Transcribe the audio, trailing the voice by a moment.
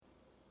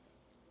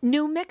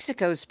New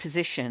Mexico's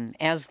position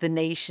as the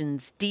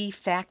nation's de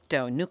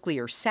facto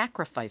nuclear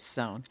sacrifice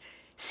zone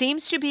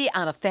seems to be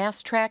on a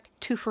fast track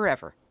to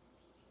forever.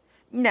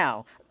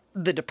 Now,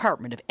 the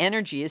Department of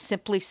Energy is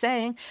simply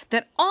saying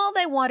that all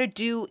they want to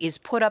do is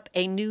put up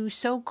a new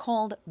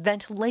so-called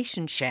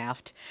ventilation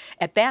shaft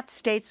at that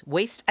state's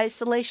Waste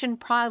Isolation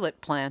Pilot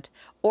Plant,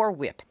 or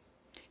WIPP,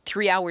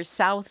 3 hours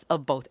south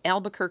of both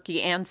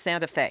Albuquerque and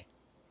Santa Fe.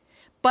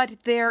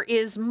 But there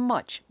is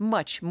much,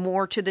 much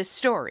more to this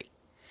story,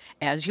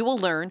 as you will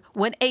learn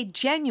when a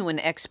genuine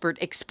expert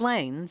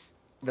explains.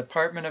 The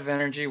Department of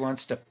Energy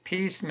wants to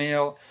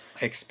piecemeal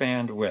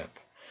expand WIPP.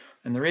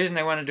 And the reason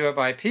they want to do it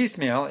by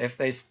piecemeal, if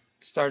they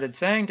started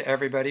saying to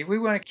everybody, we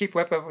want to keep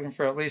WIPP open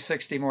for at least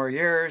 60 more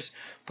years,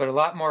 put a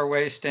lot more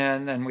waste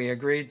in than we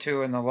agreed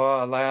to, and the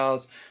law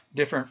allows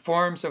different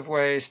forms of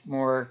waste,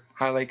 more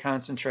highly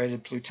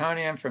concentrated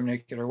plutonium from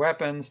nuclear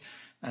weapons,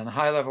 and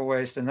high-level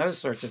waste and those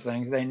sorts of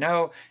things. They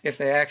know if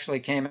they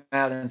actually came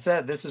out and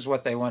said this is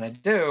what they want to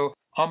do,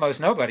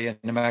 almost nobody in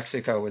New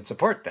Mexico would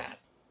support that.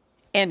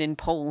 And in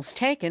polls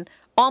taken,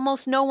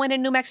 almost no one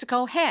in New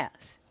Mexico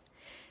has.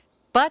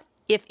 But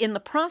if in the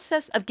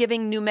process of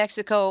giving New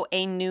Mexico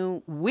a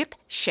new WIPP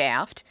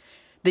shaft,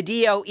 the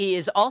DOE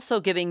is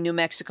also giving New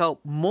Mexico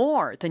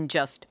more than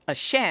just a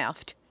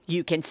shaft,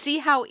 you can see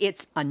how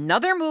it's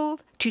another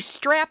move to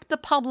strap the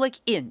public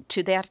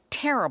into that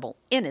terrible,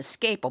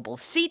 inescapable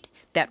seat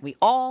that we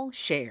all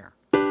share.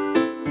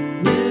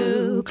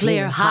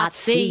 Nuclear hot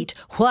seat,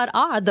 what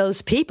are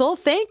those people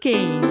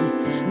thinking?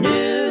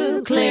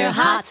 Nuclear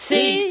hot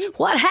seat,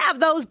 what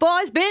have those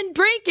boys been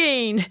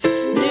drinking?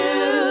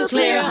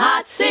 Nuclear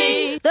hot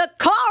seat, the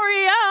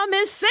corium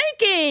is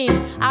sinking.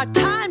 Our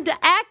time to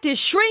act is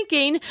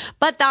shrinking,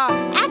 but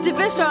our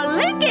activists are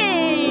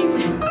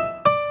linking.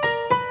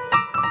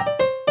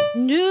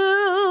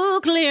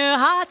 Nuclear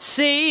hot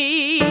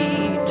seat,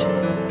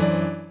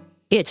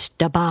 it's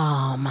the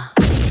bomb.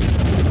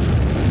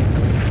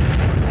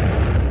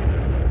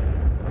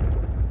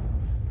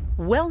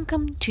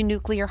 Welcome to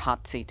Nuclear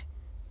Hot Seat,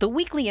 the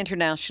weekly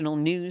international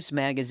news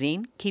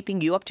magazine keeping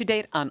you up to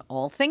date on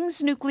all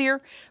things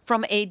nuclear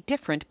from a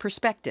different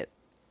perspective.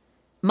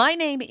 My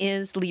name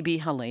is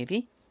Libbe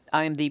HaLevy.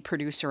 I am the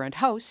producer and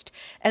host,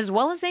 as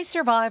well as a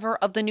survivor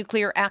of the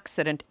nuclear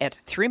accident at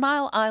 3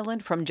 Mile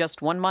Island from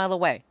just 1 mile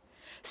away.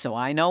 So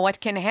I know what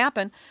can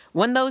happen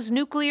when those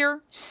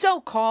nuclear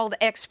so-called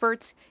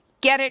experts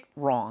get it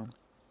wrong.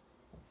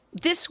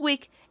 This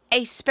week,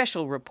 a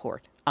special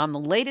report on the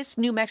latest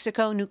New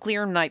Mexico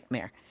nuclear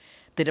nightmare,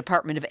 the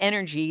Department of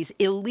Energy's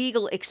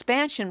illegal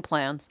expansion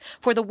plans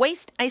for the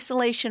Waste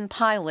Isolation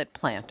Pilot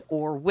Plant,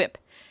 or WIPP,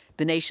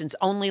 the nation's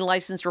only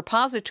licensed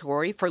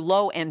repository for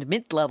low and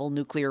mid-level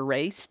nuclear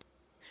waste,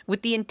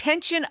 with the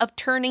intention of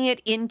turning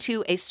it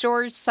into a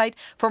storage site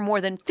for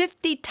more than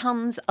 50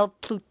 tons of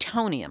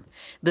plutonium,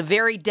 the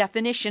very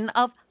definition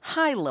of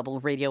high-level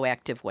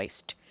radioactive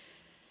waste.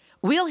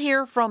 We'll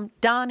hear from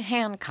Don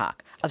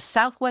Hancock of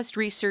Southwest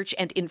Research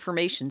and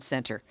Information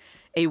Center,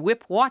 a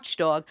WIPP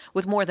watchdog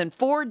with more than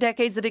 4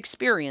 decades of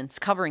experience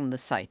covering the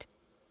site.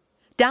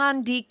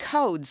 Don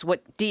decodes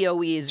what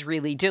DOE is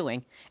really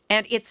doing,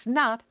 and it's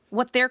not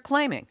what they're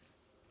claiming.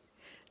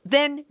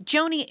 Then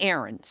Joni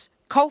Ahrens,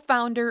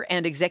 co-founder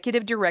and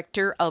executive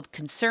director of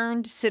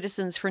Concerned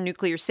Citizens for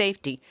Nuclear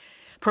Safety,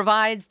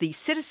 provides the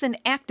citizen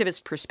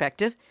activist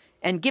perspective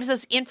and gives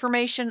us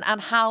information on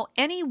how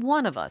any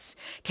one of us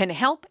can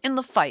help in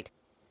the fight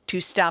to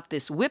stop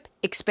this WIPP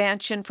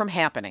expansion from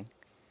happening.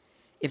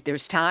 If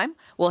there's time,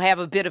 we'll have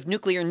a bit of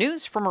nuclear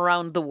news from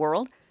around the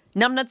world,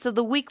 numbnuts of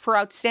the week for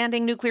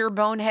outstanding nuclear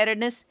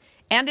boneheadedness,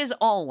 and as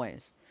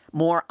always,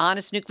 more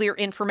honest nuclear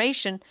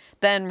information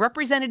than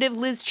Representative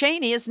Liz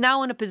Cheney is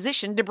now in a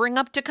position to bring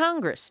up to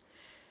Congress.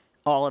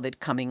 All of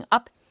it coming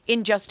up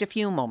in just a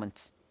few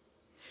moments.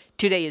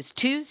 Today is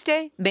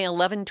Tuesday, May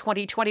 11,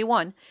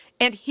 2021,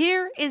 and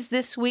here is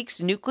this week's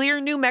Nuclear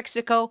New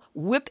Mexico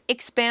WIPP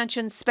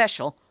Expansion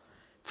Special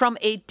from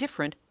a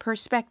different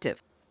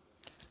perspective.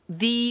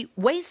 The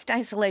Waste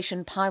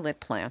Isolation Pilot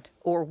Plant,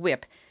 or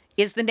WIPP,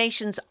 is the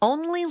nation's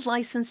only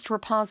licensed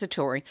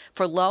repository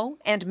for low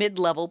and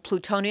mid-level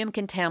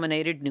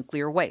plutonium-contaminated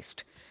nuclear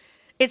waste.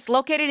 It's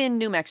located in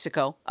New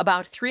Mexico,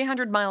 about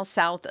 300 miles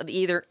south of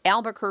either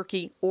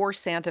Albuquerque or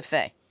Santa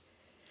Fe.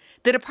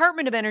 The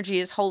Department of Energy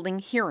is holding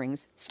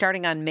hearings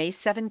starting on May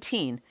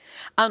 17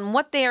 on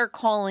what they are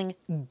calling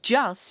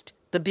just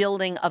the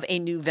building of a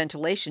new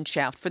ventilation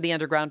shaft for the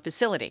underground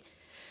facility.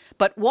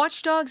 But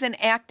watchdogs and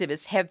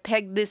activists have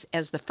pegged this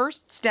as the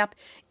first step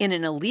in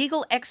an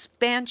illegal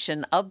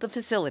expansion of the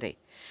facility,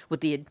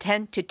 with the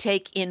intent to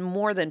take in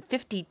more than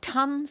 50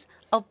 tons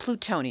of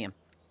plutonium.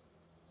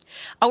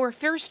 Our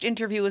first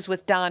interview is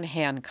with Don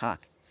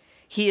Hancock.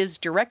 He is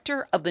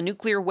director of the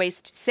Nuclear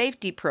Waste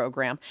Safety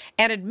Program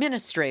and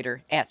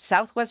administrator at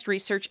Southwest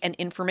Research and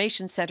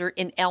Information Center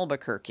in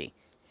Albuquerque.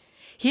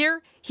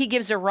 Here, he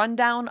gives a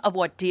rundown of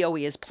what DOE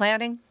is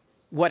planning,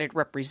 what it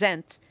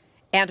represents,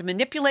 and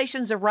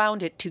manipulations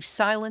around it to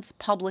silence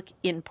public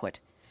input.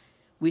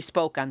 We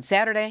spoke on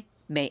Saturday,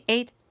 May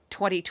 8,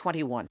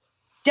 2021.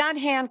 Don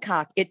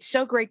Hancock, it's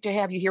so great to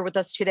have you here with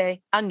us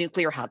today on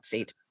Nuclear Hot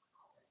Seat.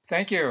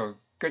 Thank you.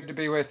 Good to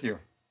be with you.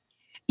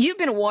 You've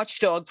been a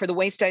watchdog for the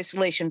Waste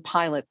Isolation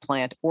Pilot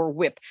Plant, or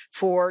WIPP,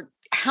 for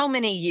how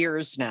many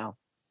years now?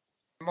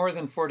 More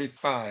than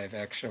 45,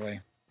 actually.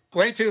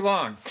 Way too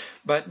long.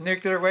 But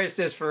nuclear waste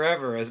is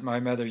forever, as my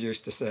mother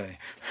used to say.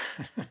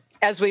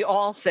 As we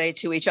all say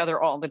to each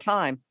other all the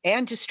time,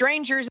 and to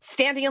strangers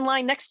standing in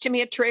line next to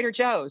me at Trader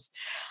Joe's.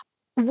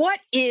 What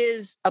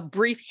is a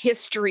brief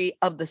history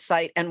of the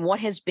site and what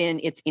has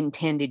been its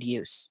intended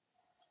use?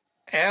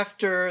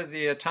 After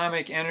the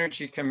Atomic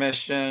Energy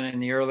Commission in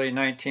the early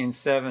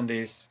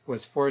 1970s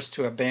was forced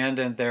to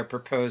abandon their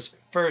proposed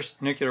first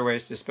nuclear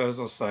waste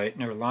disposal site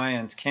near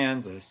Lyons,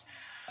 Kansas,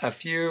 a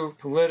few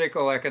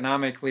political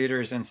economic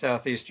leaders in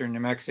southeastern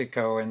New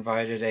Mexico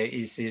invited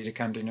AEC to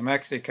come to New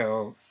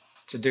Mexico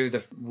to do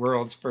the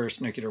world's first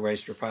nuclear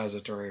waste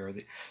repository, or at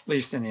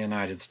least in the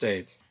United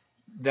States.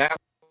 That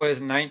was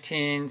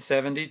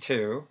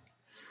 1972.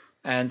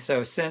 And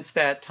so since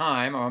that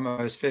time,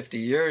 almost 50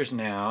 years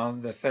now,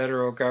 the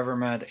federal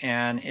government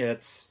and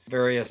its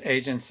various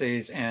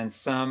agencies and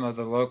some of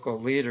the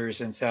local leaders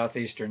in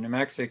southeastern New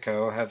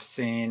Mexico have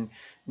seen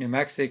New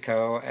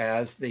Mexico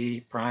as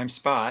the prime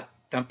spot,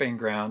 dumping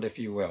ground, if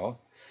you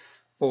will,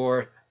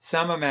 for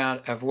some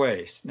amount of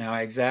waste. Now,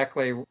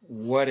 exactly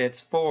what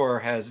it's for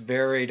has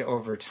varied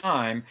over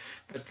time,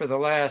 but for the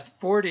last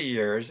 40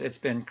 years, it's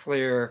been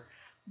clear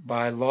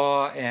by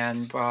law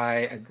and by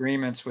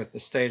agreements with the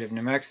state of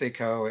New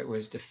Mexico, it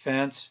was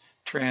defense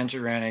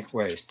transuranic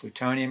waste,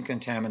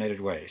 plutonium-contaminated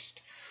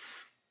waste.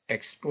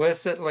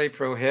 Explicitly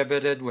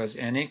prohibited was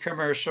any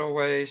commercial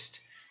waste,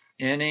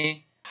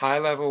 any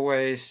high-level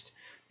waste,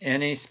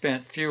 any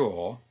spent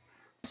fuel.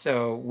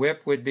 So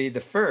WIPP would be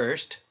the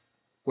first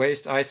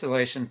waste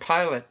isolation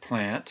pilot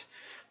plant.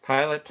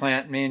 Pilot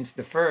plant means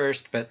the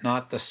first, but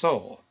not the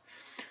sole.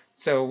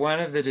 So one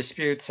of the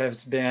disputes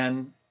has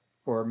been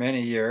for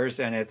many years,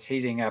 and it's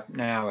heating up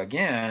now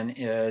again,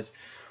 is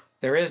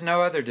there is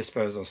no other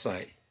disposal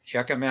site.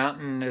 Yucca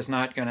Mountain is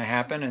not going to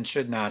happen and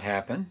should not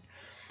happen.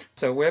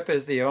 So WIPP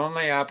is the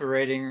only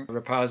operating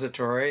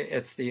repository.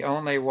 It's the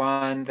only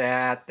one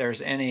that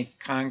there's any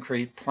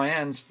concrete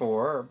plans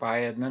for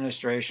by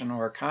administration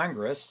or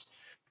Congress,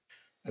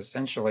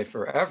 essentially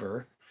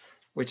forever,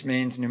 which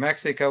means New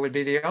Mexico would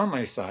be the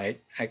only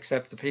site,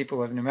 except the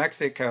people of New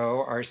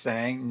Mexico are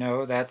saying,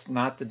 no, that's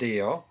not the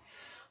deal.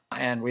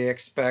 And we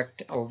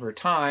expect over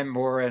time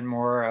more and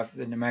more of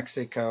the New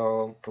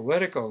Mexico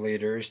political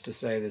leaders to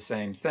say the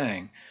same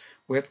thing.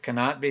 WIPP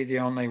cannot be the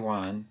only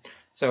one.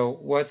 So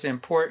what's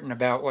important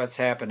about what's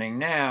happening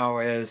now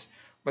is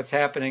what's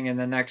happening in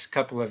the next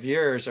couple of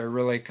years are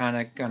really kind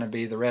of going to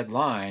be the red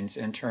lines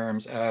in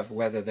terms of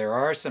whether there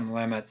are some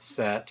limits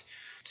set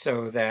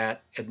so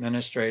that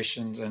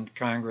administrations and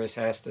Congress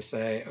has to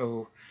say,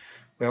 oh,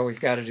 well,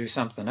 we've got to do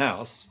something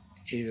else,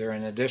 either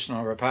an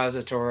additional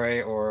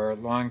repository or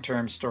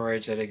long-term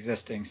storage at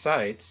existing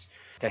sites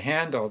to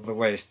handle the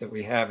waste that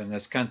we have in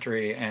this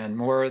country, and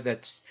more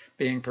that's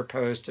being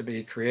proposed to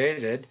be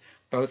created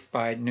both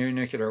by new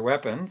nuclear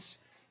weapons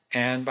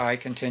and by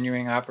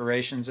continuing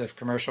operations of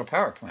commercial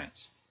power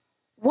plants.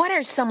 What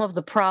are some of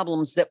the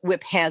problems that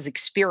WIPP has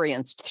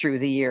experienced through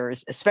the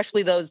years,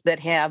 especially those that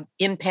have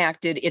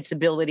impacted its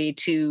ability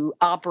to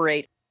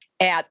operate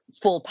at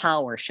full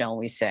power, shall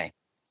we say?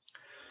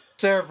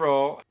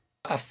 Several.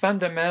 A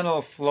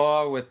fundamental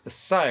flaw with the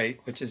site,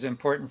 which is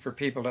important for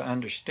people to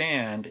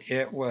understand,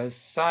 it was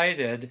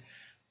cited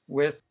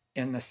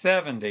in the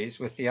 70s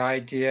with the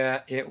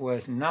idea it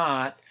was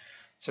not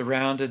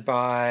surrounded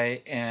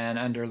by and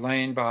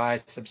underlain by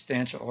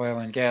substantial oil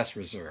and gas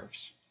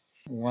reserves.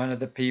 One of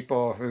the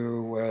people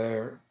who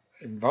were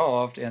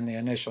involved in the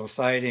initial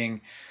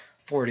siting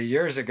 40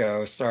 years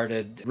ago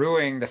started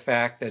rueing the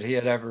fact that he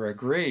had ever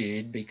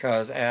agreed,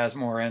 because as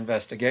more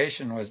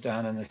investigation was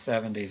done in the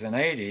 70s and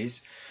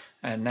 80s,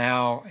 and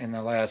now in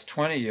the last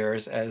 20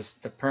 years, as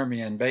the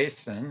Permian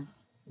Basin,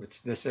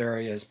 which this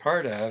area is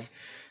part of,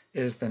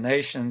 is the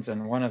nation's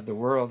and one of the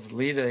world's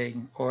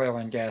leading oil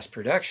and gas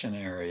production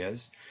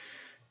areas,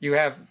 you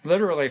have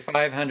literally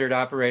 500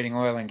 operating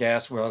oil and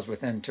gas wells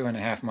within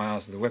 2.5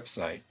 miles of the WIPP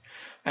site.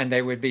 And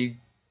they would be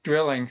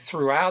drilling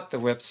throughout the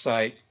WIPP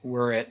site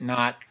were it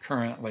not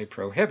currently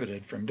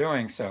prohibited from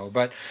doing so.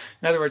 But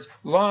in other words,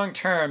 long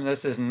term,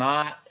 this is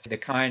not the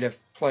kind of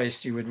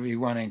place you would be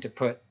wanting to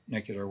put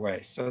nuclear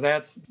waste. So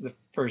that's the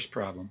first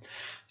problem.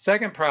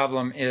 Second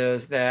problem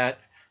is that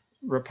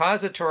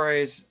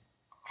repositories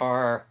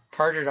are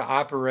harder to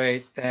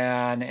operate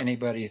than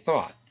anybody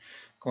thought.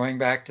 Going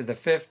back to the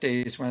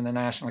 50s, when the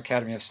National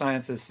Academy of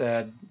Sciences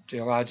said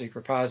geologic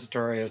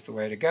repository is the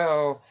way to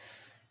go,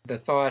 the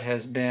thought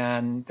has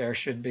been there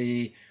should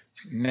be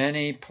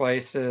many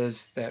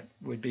places that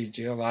would be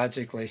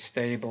geologically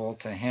stable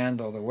to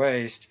handle the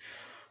waste,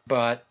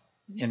 but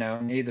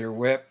neither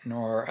WIPP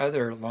nor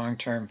other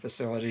long-term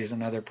facilities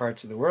in other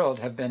parts of the world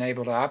have been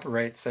able to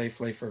operate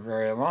safely for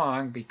very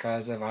long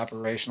because of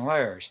operational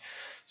errors.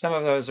 Some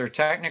of those are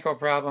technical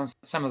problems.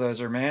 Some of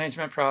those are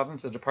management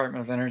problems. The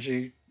Department of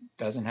Energy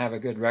doesn't have a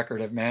good record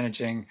of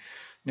managing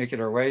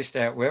nuclear waste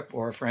at WIPP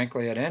or,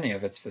 frankly, at any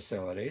of its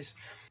facilities.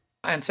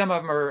 And some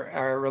of them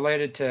are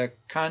related to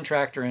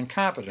contractor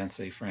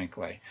incompetency,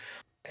 frankly.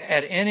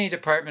 At any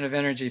Department of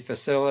Energy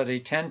facility,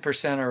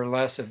 10% or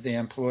less of the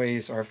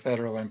employees are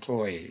federal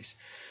employees.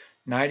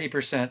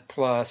 90%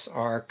 plus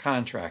are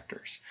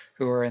contractors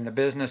who are in the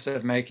business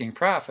of making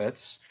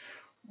profits,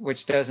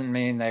 which doesn't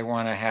mean they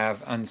want to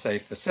have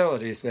unsafe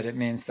facilities, but it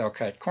means they'll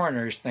cut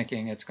corners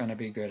thinking it's going to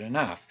be good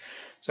enough.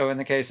 So in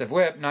the case of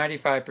WIPP,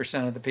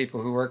 95% of the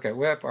people who work at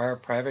WIPP are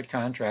private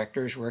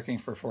contractors working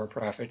for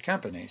for-profit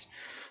companies.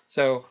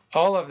 So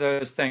all of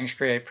those things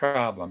create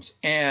problems.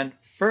 And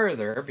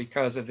further,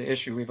 because of the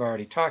issue we've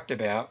already talked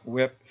about,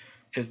 WIPP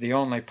is the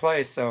only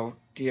place, so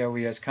DOE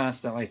is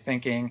constantly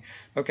thinking,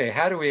 okay,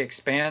 how do we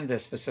expand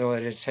this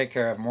facility to take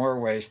care of more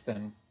waste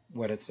than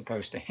what it's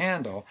supposed to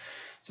handle?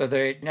 So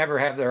they never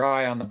have their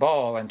eye on the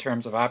ball in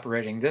terms of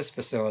operating this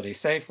facility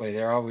safely.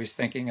 They're always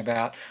thinking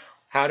about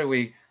how do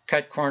we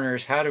cut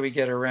corners, how do we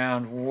get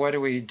around, what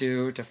do we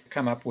do to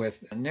come up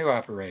with new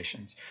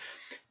operations.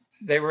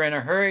 They were in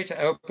a hurry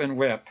to open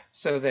WIPP,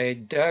 so they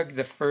dug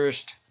the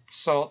first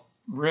salt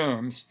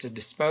rooms to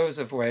dispose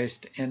of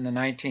waste in the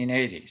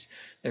 1980s.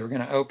 They were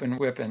going to open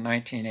WIPP in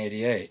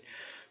 1988.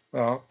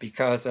 Well,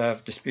 because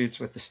of disputes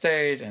with the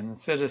state and the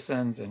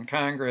citizens and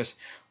Congress,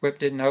 WIPP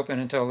didn't open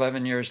until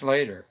 11 years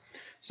later.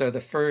 So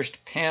the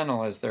first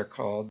panel, as they're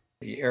called,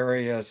 the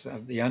areas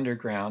of the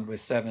underground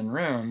with 7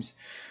 rooms,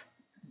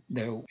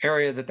 the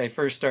area that they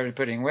first started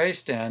putting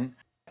waste in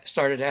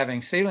started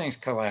having ceilings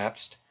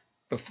collapsed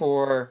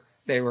before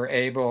they were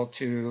able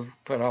to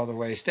put all the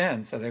waste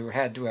in. So they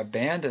had to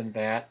abandon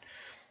that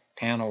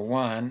panel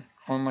 1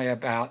 only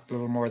about a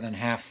little more than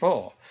half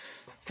full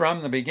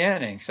from the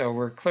beginning. So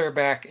we're clear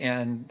back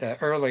in the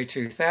early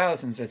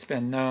 2000s, it's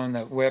been known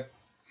that WIPP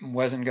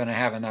wasn't going to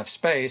have enough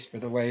space for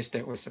the waste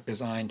it was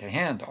designed to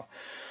handle.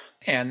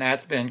 And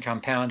that's been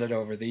compounded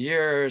over the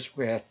years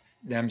with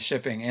them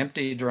shipping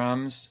empty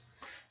drums,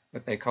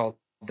 what they call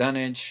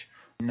dunnage,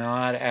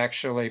 not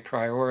actually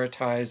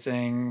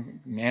prioritizing,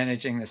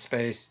 managing the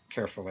space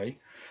carefully.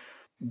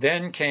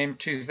 Then came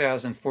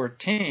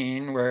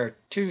 2014, where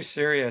 2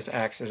 serious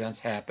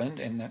accidents happened,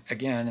 in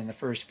the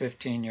first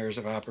 15 years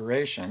of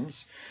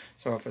operations.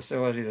 So a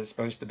facility that's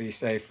supposed to be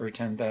safe for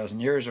 10,000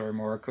 years or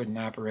more couldn't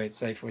operate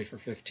safely for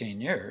 15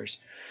 years.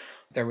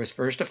 There was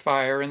first a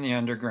fire in the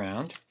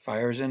underground.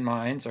 Fires in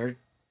mines are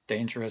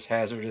dangerous,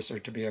 hazardous, or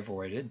to be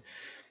avoided.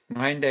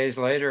 9 days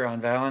later, on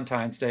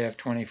Valentine's Day of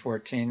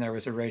 2014, there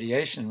was a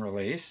radiation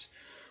release.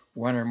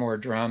 1 or more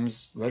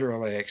drums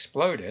literally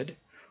exploded,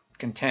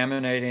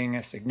 contaminating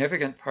a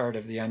significant part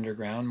of the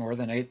underground, more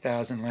than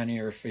 8,000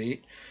 linear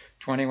feet,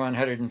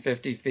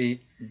 2,150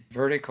 feet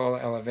vertical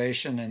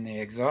elevation in the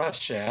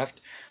exhaust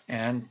shaft,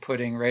 and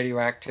putting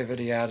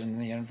radioactivity out in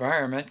the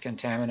environment,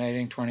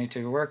 contaminating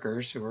 22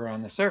 workers who were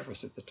on the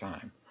surface at the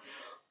time.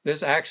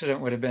 This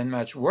accident would have been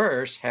much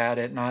worse had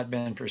it not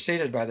been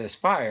preceded by this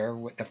fire.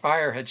 The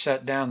fire had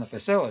shut down the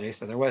facility,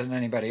 so there wasn't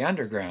anybody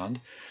underground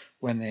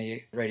when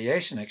the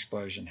radiation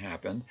explosion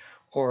happened,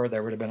 or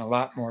there would have been a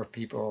lot more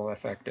people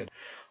affected.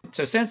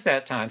 So since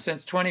that time,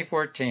 since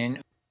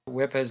 2014,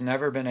 WIPP has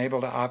never been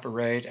able to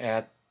operate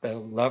at the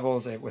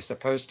levels it was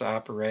supposed to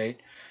operate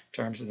in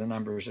terms of the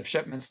numbers of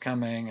shipments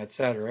coming,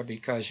 etc.,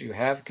 because you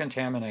have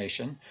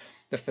contamination.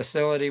 The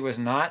facility was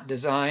not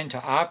designed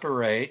to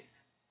operate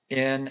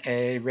in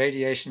a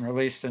radiation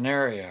release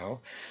scenario.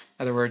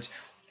 In other words,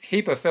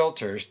 HEPA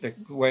filters, the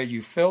way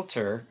you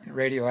filter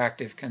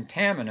radioactive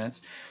contaminants,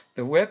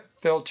 the WIPP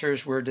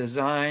filters were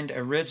designed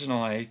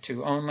originally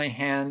to only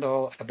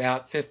handle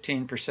about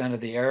 15% of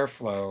the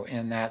airflow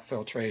in that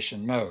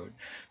filtration mode,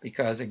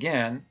 because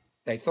again,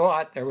 they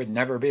thought there would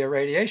never be a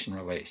radiation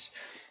release.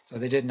 So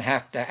they didn't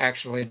have to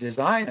actually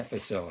design a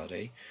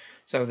facility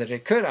so that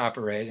it could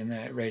operate in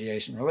that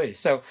radiation release.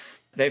 So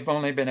they've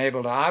only been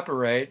able to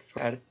operate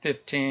at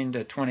 15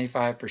 to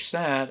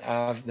 25%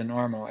 of the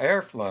normal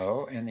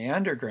airflow in the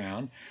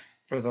underground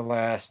for the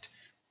last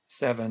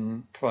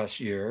 7+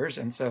 years,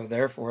 and so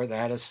therefore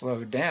that has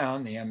slowed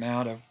down the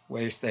amount of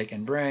waste they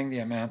can bring, the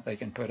amount they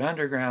can put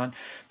underground,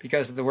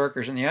 because of the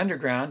workers in the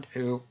underground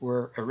who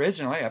were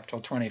originally, up till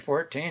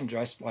 2014,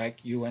 dressed like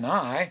you and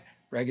I,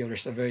 regular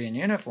civilian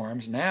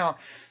uniforms. Now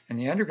in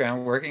the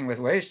underground working with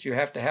waste, you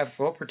have to have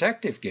full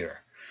protective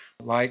gear,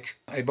 like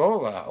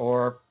Ebola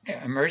or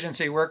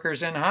emergency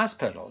workers in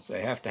hospitals.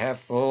 They have to have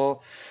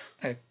full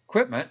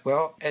equipment.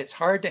 Well, it's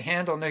hard to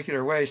handle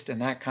nuclear waste in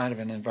that kind of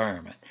an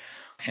environment.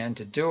 And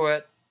to do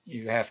it,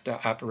 you have to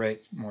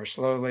operate more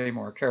slowly,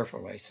 more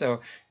carefully.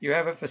 So you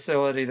have a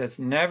facility that's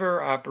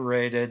never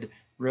operated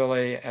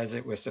really as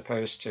it was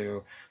supposed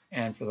to.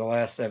 And for the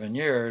last 7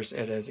 years,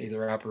 it has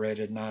either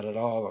operated not at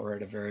all or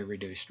at a very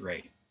reduced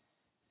rate.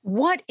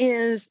 What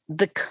is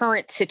the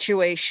current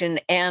situation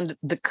and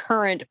the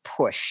current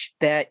push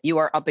that you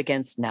are up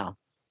against now?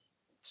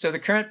 So the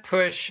current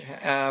push,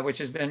 which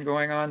has been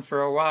going on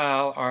for a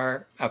while,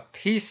 are a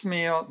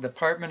piecemeal. The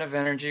Department of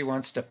Energy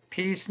wants to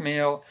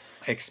piecemeal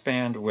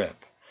expand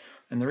WIP.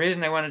 And the reason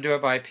they want to do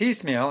it by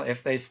piecemeal,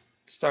 if they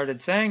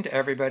started saying to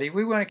everybody,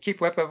 we want to keep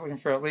WIP open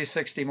for at least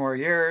 60 more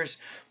years,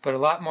 put a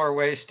lot more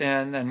waste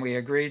in than we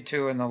agreed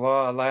to, and the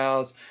law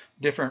allows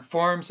different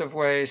forms of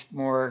waste,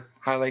 more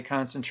highly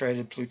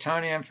concentrated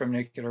plutonium from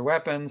nuclear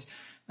weapons,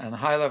 and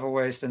high-level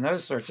waste and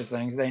those sorts of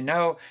things. They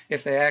know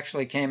if they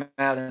actually came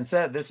out and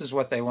said this is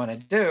what they want to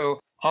do,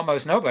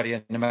 almost nobody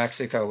in New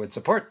Mexico would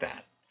support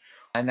that.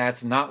 And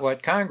that's not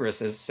what Congress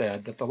has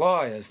said that the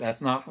law is. That's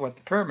not what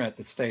the permit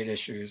that state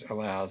issues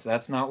allows.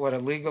 That's not what a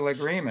legal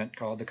agreement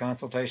called the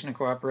Consultation and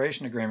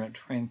Cooperation Agreement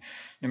between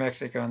New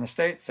Mexico and the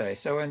state say.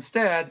 So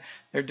instead,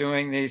 they're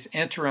doing these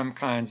interim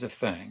kinds of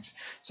things.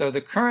 So the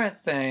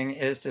current thing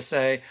is to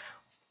say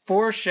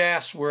 4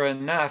 shafts were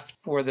enough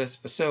for this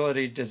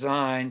facility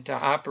design to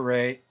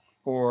operate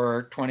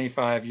for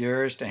 25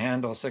 years to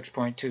handle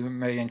 6.2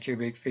 million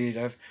cubic feet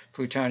of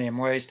plutonium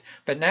waste.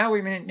 But now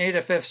we need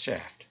a 5th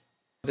shaft.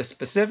 The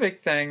specific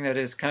thing that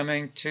is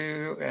coming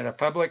to at a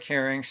public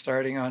hearing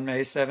starting on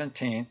May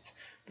 17th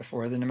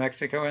before the New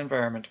Mexico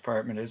Environment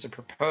Department is a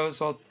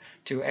proposal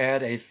to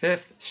add a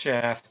 5th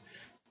shaft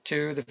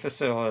to the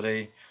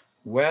facility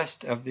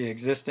west of the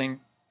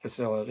existing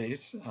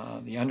facilities,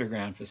 the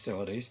underground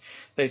facilities.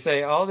 They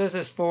say all this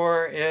is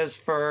for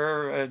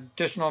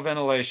additional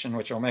ventilation,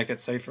 which will make it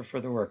safer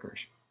for the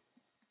workers.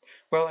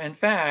 Well, in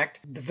fact,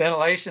 the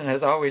ventilation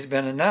has always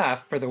been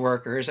enough for the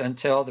workers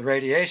until the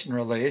radiation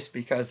release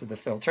because of the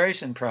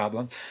filtration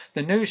problem.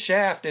 The new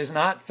shaft is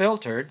not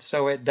filtered,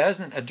 so it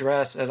doesn't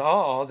address at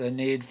all the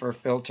need for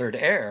filtered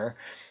air.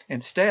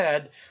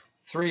 Instead,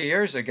 3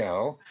 years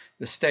ago,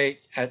 the state,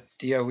 at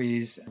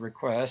DOE's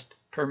request,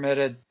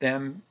 permitted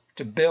them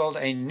to build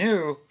a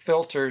new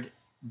filtered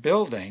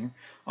building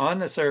on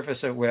the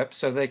surface of WIP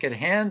so they could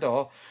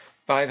handle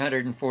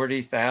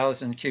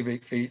 540,000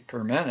 cubic feet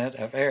per minute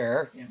of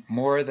air,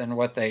 more than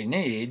what they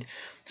need,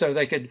 so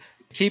they could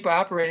keep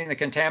operating the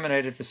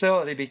contaminated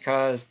facility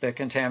because the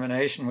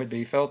contamination would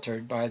be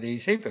filtered by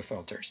these HEPA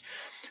filters.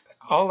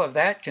 All of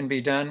that can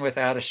be done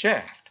without a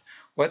shaft.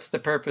 What's the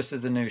purpose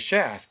of the new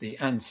shaft? The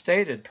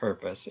unstated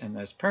purpose in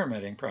this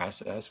permitting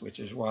process, which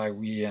is why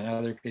we and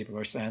other people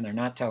are saying they're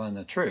not telling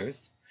the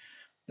truth.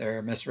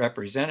 They're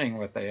misrepresenting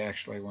what they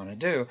actually want to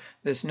do.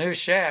 This new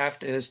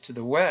shaft is to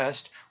the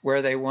west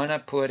where they want to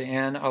put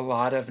in a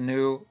lot of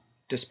new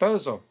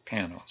disposal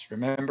panels.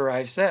 Remember,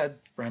 I've said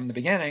from the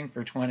beginning,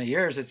 for 20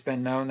 years, it's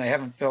been known they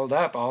haven't filled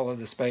up all of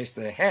the space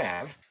they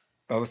have,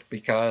 both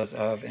because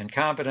of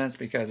incompetence,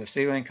 because of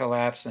ceiling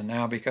collapse, and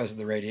now because of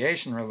the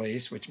radiation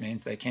release, which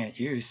means they can't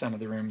use some of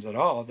the rooms at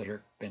all that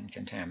have been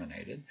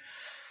contaminated.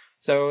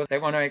 So they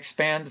want to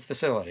expand the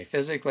facility,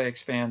 physically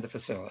expand the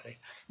facility.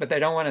 But they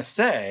don't want to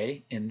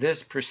say in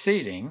this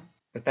proceeding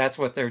that that's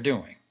what they're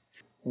doing.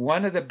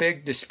 One of the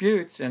big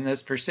disputes in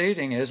this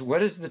proceeding is,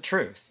 what is the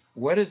truth?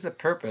 What is the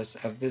purpose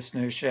of this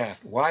new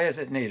shaft? Why is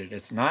it needed?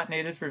 It's not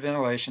needed for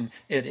ventilation.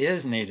 It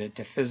is needed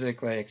to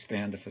physically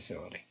expand the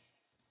facility.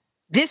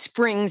 This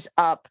brings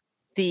up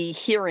the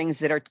hearings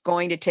that are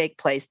going to take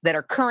place, that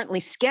are currently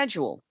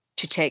scheduled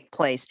to take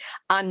place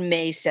on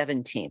May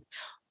 17th.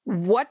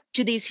 What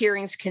do these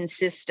hearings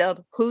consist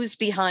of? Who's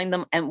behind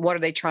them, and what are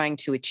they trying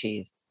to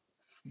achieve?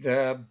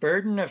 The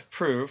burden of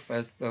proof,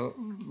 as the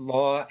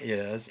law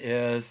is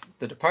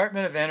the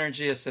Department of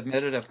Energy has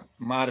submitted a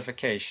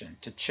modification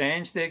to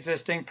change the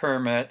existing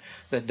permit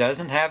that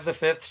doesn't have the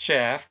 5th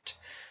shaft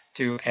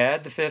to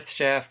add the 5th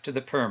shaft to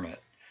the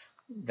permit.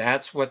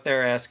 That's what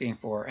they're asking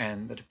for,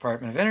 and the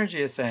Department of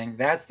Energy is saying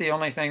that's the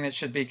only thing that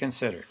should be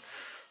considered,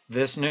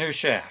 this new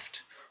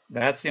shaft.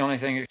 That's the only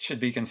thing that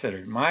should be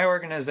considered. My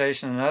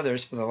organization and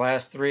others for the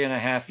last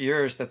 3.5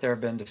 years that there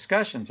have been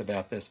discussions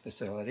about this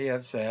facility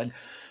have said,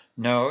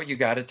 no, you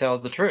got to tell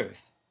the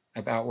truth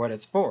about what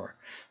it's for.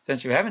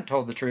 Since you haven't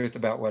told the truth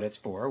about what it's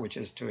for, which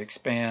is to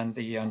expand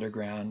the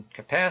underground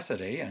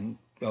capacity and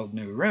build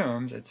new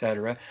rooms,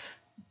 etc.,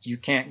 you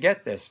can't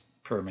get this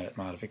permit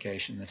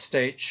modification. The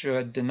state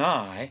should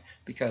deny,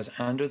 because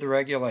under the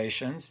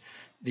regulations,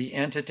 the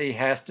entity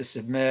has to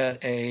submit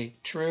a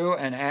true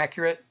and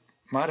accurate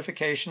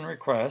modification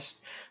request,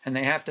 and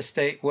they have to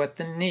state what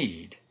the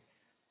need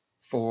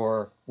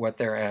for what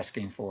they're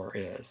asking for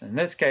is. In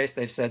this case,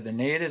 they've said the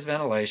need is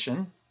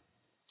ventilation.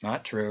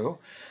 Not true.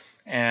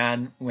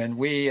 And when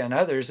we and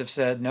others have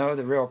said, no,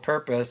 the real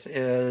purpose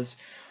is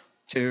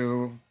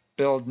to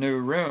build new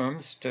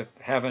rooms, to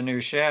have a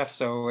new shaft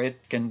so it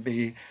can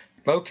be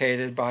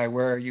located by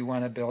where you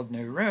want to build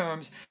new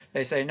rooms,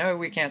 they say, no,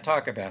 we can't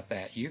talk about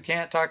that. You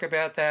can't talk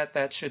about that.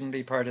 That shouldn't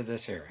be part of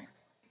this hearing.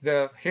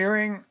 The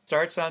hearing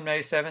starts on May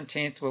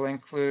 17th, will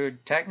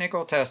include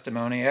technical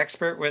testimony,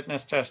 expert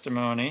witness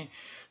testimony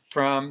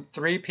from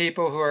 3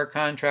 people who are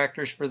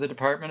contractors for the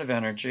Department of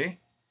Energy.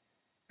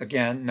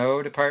 Again,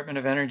 no Department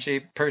of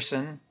Energy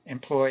person,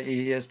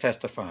 employee is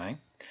testifying,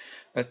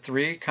 but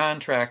 3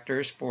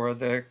 contractors for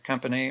the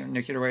company,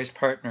 Nuclear Waste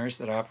Partners,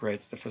 that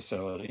operates the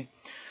facility.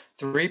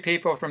 3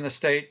 people from the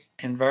State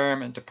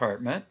Environment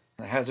Department,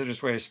 the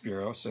Hazardous Waste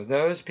Bureau. So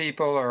those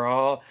people are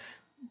all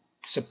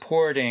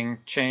supporting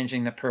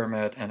changing the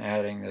permit and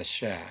adding this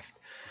shaft.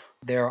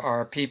 There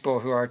are people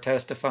who are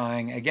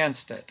testifying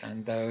against it,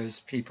 and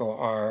those people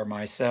are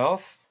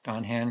myself,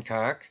 Don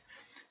Hancock,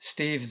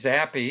 Steve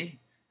Zappi,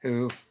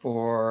 who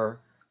for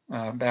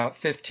about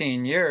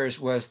 15 years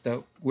was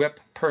the WIP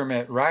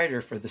permit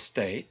writer for the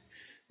state,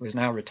 who is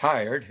now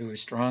retired, who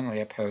strongly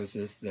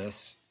opposes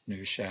this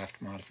new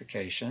shaft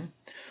modification,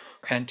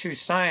 and two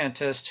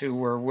scientists who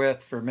were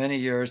with, for many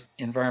years,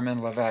 the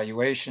Environmental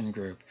Evaluation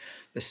Group,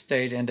 the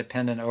state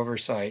independent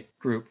oversight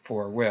group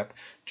for WIP,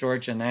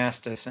 George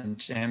Anastas and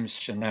James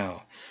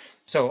Chanel.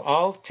 So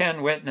all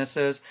 10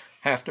 witnesses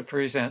have to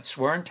present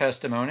sworn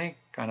testimony,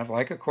 kind of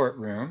like a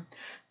courtroom.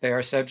 They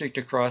are subject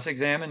to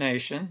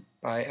cross-examination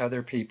by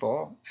other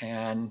people,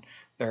 and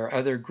there are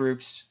other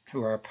groups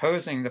who are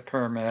opposing the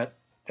permit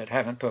that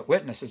haven't put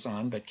witnesses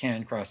on but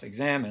can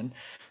cross-examine.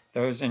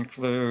 Those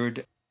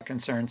include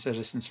Concerned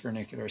Citizens for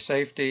Nuclear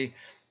Safety,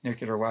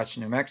 Nuclear Watch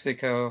New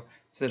Mexico,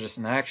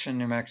 Citizen Action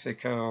New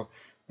Mexico,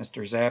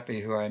 Mr.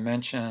 Zappi, who I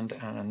mentioned,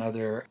 and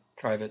another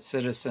private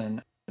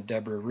citizen,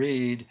 Deborah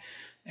Reed,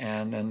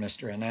 and then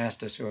Mr.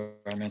 Anastas, who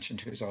I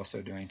mentioned, who's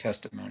also doing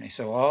testimony.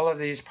 So all of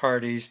these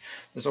parties,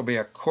 this will be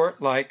a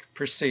court-like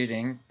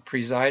proceeding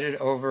presided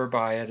over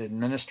by an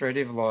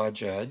administrative law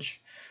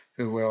judge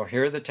who will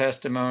hear the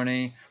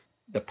testimony.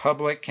 The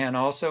public can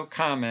also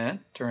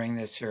comment during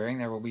this hearing.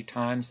 There will be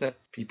times that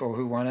people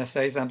who want to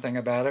say something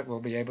about it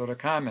will be able to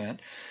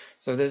comment.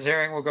 So this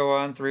hearing will go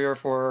on 3 or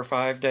 4 or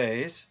 5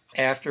 days,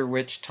 after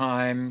which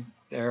time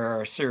there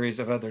are a series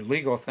of other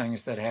legal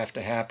things that have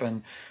to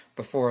happen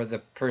before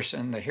the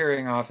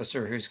hearing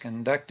officer who's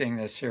conducting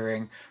this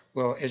hearing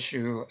will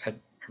issue a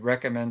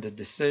recommended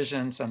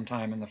decision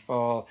sometime in the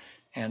fall,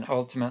 and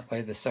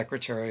ultimately the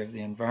Secretary of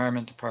the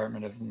Environment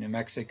Department of New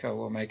Mexico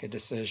will make a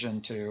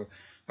decision to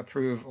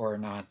approve or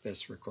not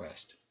this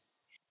request.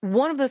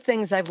 One of the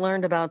things I've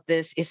learned about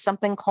this is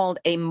something called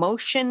a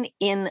motion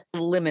in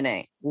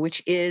limine,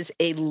 which is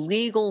a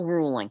legal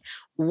ruling.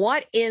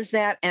 What is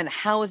that, and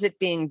how is it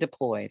being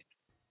deployed?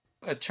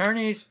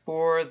 Attorneys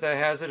for the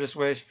Hazardous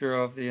Waste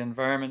Bureau of the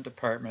Environment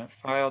Department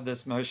filed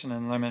this motion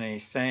in limine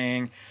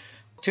saying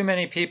too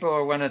many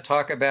people want to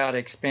talk about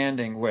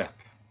expanding WIP.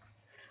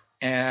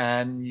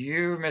 And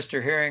you,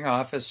 Mr. Hearing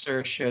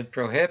Officer, should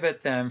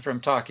prohibit them from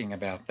talking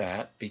about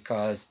that,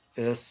 because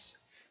this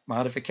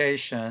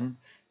modification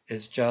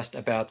is just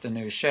about the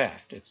new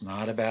shaft. It's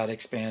not about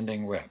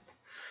expanding WIP.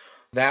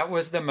 That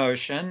was the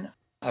motion.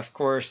 Of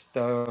course,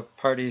 the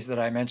parties that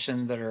I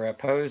mentioned that are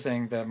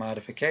opposing the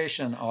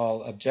modification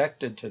all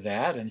objected to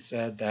that and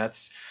said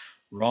that's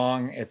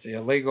wrong, it's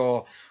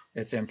illegal,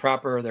 it's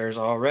improper. There's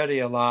already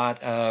a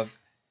lot of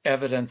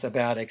evidence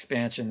about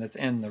expansion that's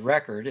in the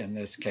record in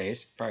this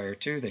case prior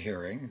to the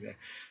hearing,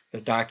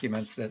 the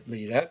documents that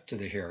lead up to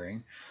the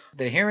hearing.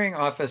 The hearing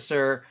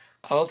officer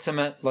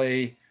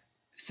ultimately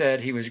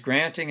said he was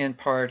granting in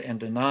part and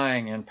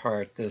denying in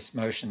part this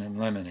motion in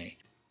limine.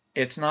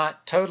 It's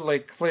not totally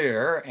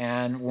clear,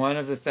 and one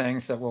of the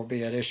things that will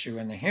be at issue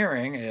in the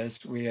hearing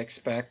is we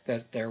expect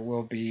that there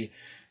will be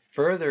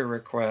further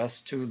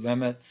requests to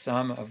limit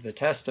some of the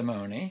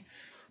testimony.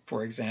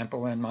 For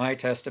example, in my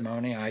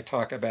testimony, I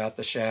talk about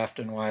the shaft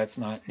and why it's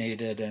not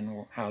needed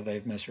and how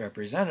they've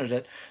misrepresented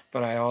it,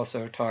 but I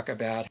also talk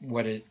about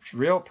what its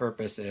real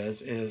purpose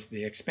is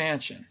the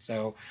expansion.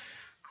 So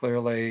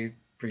clearly,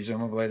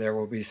 presumably, there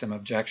will be some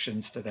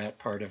objections to that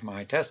part of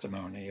my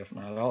testimony, if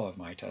not all of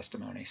my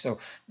testimony. So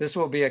this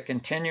will be a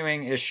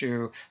continuing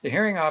issue. The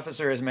hearing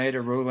officer has made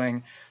a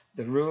ruling.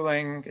 The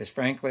ruling is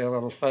frankly a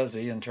little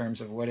fuzzy in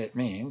terms of what it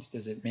means.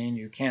 Does it mean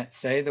you can't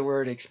say the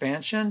word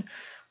expansion,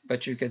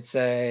 but you could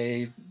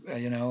say,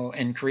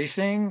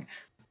 increasing?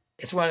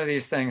 It's one of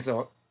these things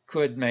that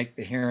could make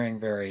the hearing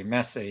very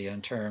messy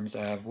in terms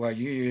of, well,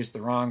 you used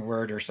the wrong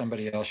word or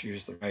somebody else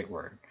used the right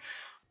word.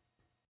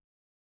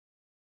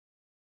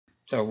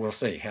 So we'll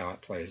see how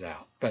it plays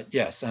out. But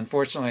yes,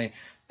 unfortunately,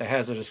 the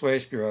Hazardous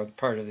Waste Bureau,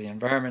 part of the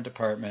Environment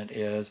Department,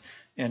 is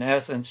in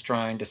essence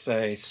trying to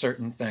say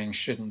certain things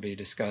shouldn't be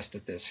discussed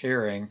at this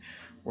hearing,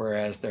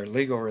 whereas their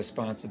legal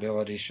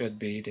responsibility should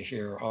be to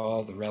hear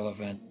all the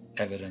relevant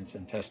evidence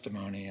and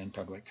testimony and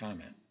public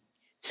comment.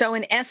 So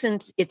in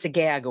essence, it's a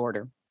gag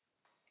order.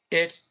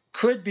 It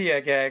could be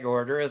a gag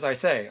order. As I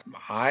say,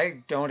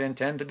 I don't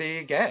intend to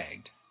be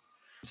gagged.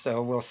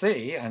 So we'll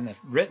see. And the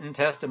written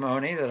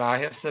testimony that I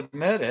have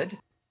submitted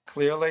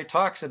clearly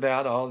talks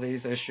about all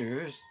these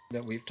issues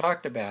that we've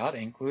talked about,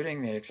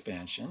 including the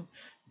expansion,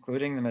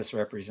 including the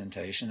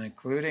misrepresentation,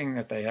 including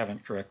that they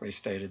haven't correctly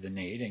stated the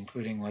need,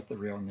 including what the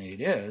real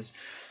need is.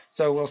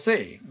 So we'll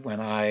see when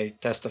I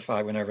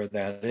testify, whenever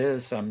that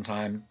is,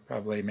 sometime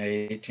probably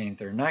May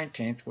 18th or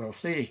 19th, we'll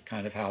see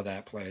kind of how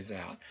that plays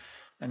out.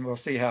 And we'll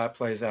see how it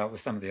plays out with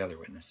some of the other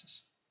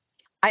witnesses.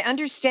 I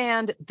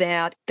understand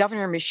that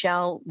Governor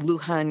Michelle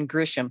Lujan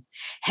Grisham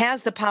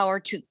has the power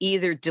to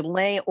either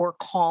delay or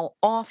call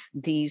off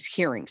these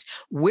hearings.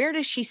 Where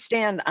does she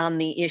stand on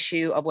the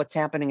issue of what's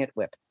happening at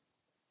WIP?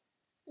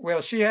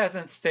 Well, she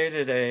hasn't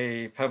stated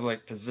a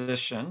public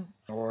position.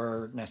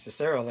 or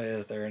necessarily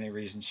is there any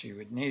reason she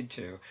would need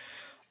to.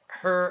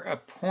 Her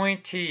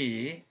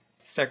appointee,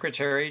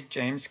 Secretary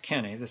James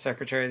Kenney, the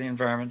Secretary of the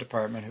Environment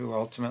Department, who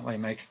ultimately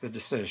makes the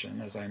decision,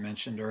 as I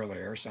mentioned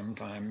earlier,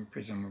 sometime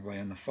presumably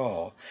in the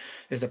fall,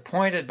 is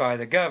appointed by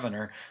the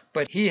governor,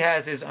 but he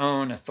has his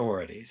own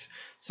authorities.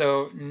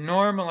 So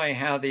normally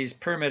how these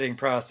permitting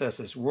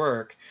processes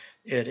work,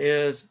 it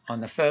is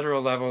on the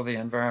federal level, the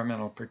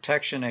Environmental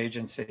Protection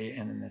Agency,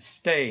 and in the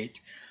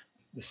state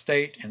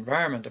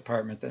Environment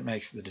Department that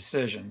makes the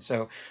decision.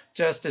 So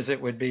just as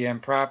it would be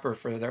improper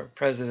for the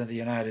President of the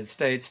United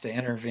States to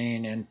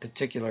intervene in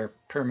particular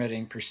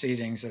permitting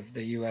proceedings of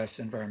the U.S.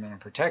 Environmental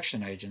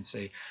Protection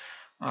Agency,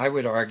 I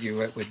would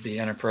argue it would be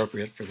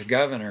inappropriate for the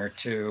governor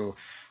to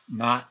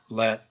not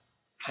let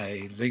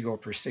a legal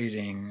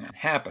proceeding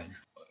happen.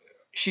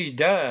 She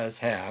does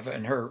have,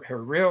 and her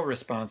real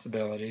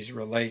responsibilities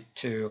relate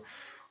to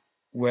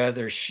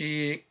whether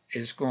she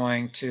is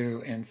going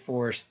to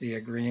enforce the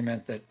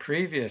agreement that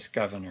previous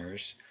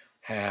governors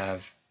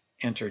have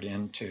entered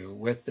into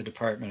with the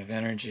Department of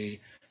Energy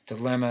to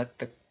limit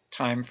the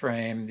time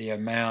frame, the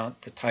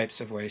amount, the types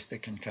of waste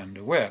that can come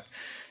to WIPP.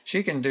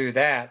 She can do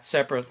that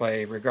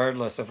separately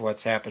regardless of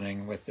what's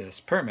happening with this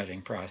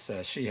permitting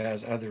process. She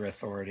has other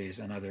authorities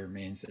and other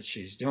means that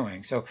she's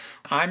doing. So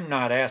I'm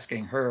not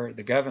asking her,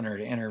 the governor,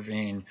 to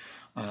intervene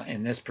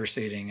in this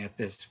proceeding at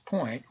this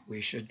point.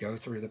 We should go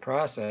through the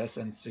process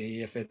and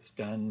see if it's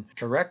done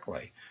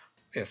correctly.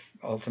 If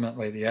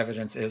ultimately the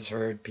evidence is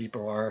heard,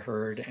 people are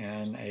heard,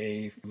 and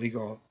a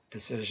legal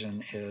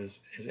decision is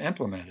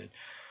implemented.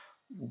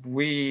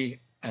 We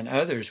and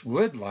others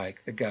would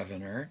like the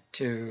governor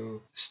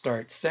to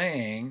start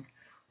saying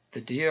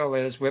the deal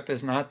is WIPP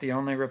is not the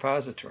only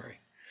repository.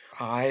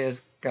 I,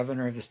 as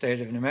governor of the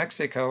state of New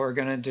Mexico, are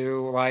going to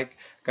do like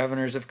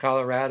governors of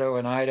Colorado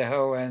and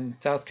Idaho and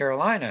South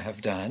Carolina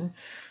have done.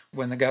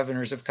 When the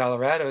governors of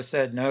Colorado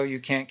said, no, you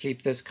can't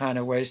keep this kind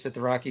of waste at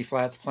the Rocky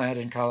Flats plant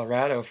in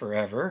Colorado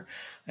forever,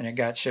 and it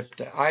got shipped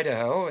to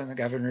Idaho, and the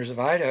governors of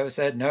Idaho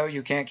said, no,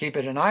 you can't keep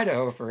it in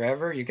Idaho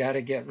forever, you got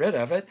to get rid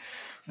of it.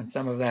 And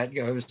some of that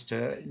goes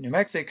to New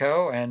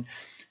Mexico, and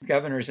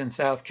governors in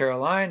South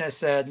Carolina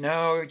said,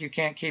 no, you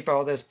can't keep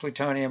all this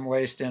plutonium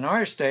waste in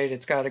our state,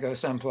 it's got to go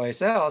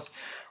someplace else.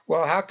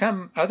 Well, how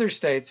come other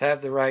states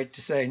have the right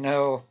to say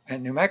no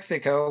in New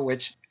Mexico,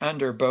 which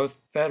under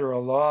both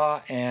federal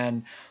law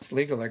and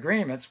legal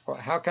agreements, well,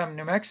 how come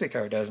New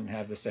Mexico doesn't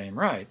have the same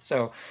right?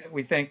 So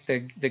we think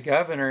the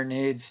governor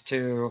needs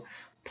to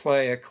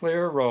play a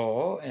clear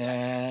role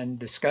in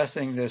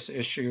discussing this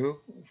issue,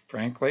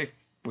 frankly,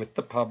 with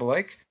the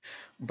public,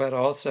 but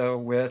also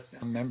with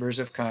members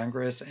of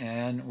Congress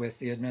and with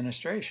the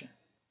administration.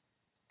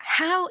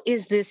 How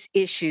is this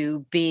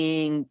issue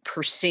being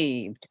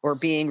perceived or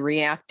being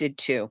reacted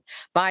to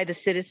by the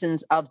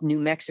citizens of New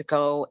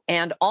Mexico?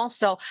 And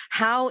also,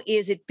 how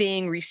is it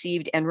being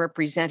received and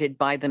represented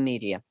by the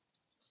media?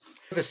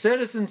 The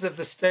citizens of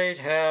the state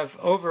have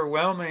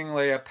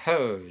overwhelmingly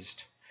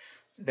opposed.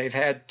 They've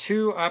had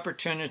two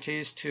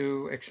opportunities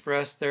to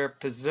express their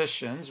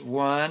positions.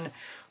 One,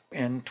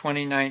 in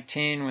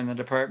 2019, when the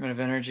Department of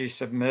Energy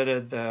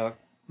submitted the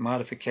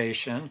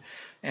modification,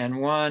 and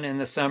one in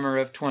the summer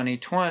of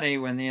 2020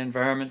 when the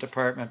Environment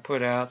Department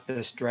put out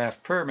this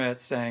draft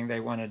permit saying they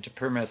wanted to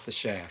permit the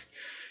shaft.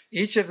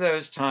 Each of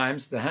those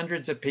times, the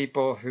hundreds of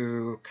people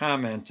who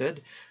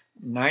commented,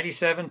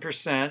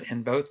 97%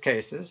 in both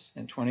cases,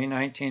 in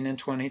 2019 and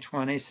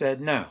 2020, said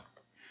no.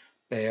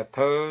 They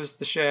opposed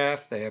the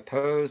shaft, they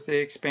opposed the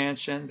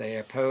expansion, they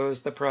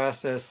opposed the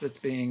process that's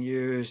being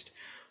used,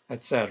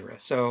 etc.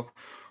 So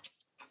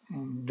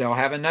they'll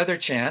have another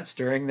chance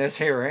during this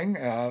hearing.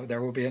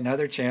 There will be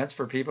another chance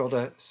for people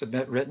to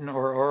submit written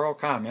or oral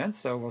comments,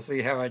 so we'll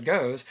see how it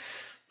goes.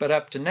 But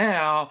up to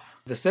now,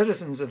 the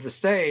citizens of the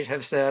state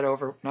have said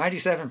over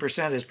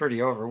 97% is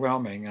pretty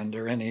overwhelming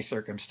under any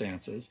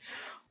circumstances.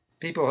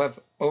 People have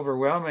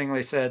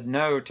overwhelmingly said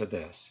no to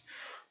this.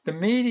 The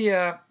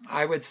media,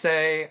 I would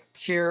say,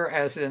 here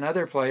as in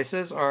other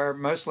places, are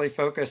mostly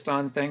focused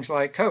on things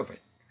like COVID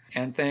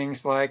and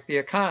things like the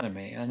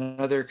economy and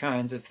other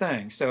kinds of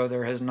things. So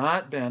there has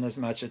not been as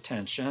much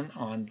attention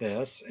on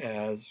this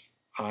as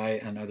I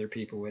and other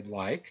people would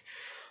like.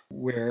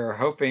 We're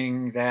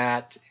hoping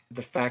that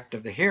the fact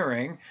of the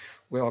hearing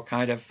will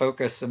kind of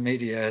focus some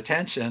media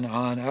attention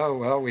on, oh,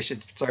 well, we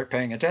should start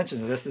paying attention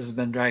to this. This has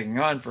been dragging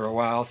on for a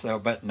while,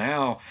 but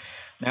now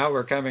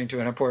we're coming to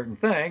an important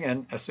thing,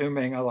 and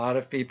assuming a lot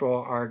of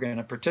people are going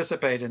to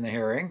participate in the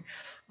hearing,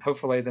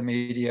 hopefully the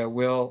media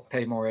will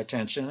pay more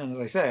attention. And as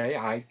I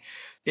say,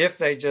 if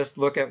they just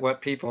look at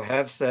what people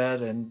have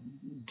said and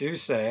do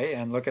say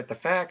and look at the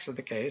facts of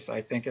the case,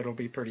 I think it'll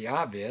be pretty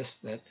obvious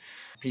that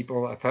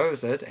people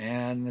oppose it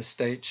and the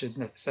state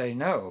should say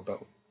no, but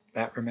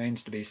that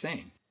remains to be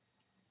seen.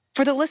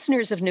 For the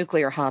listeners of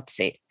Nuclear Hot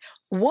Seat,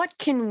 what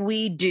can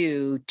we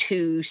do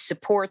to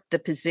support the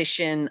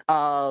position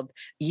of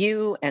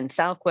you and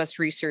Southwest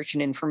Research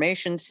and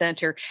Information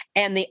Center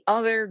and the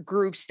other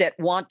groups that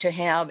want to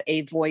have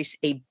a voice,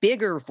 a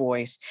bigger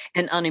voice,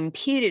 an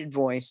unimpeded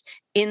voice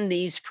in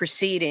these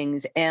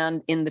proceedings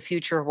and in the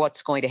future of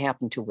what's going to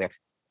happen to WIC?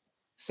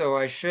 So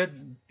I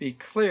should be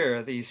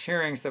clear, these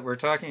hearings that we're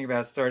talking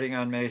about starting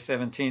on May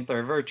 17th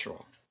are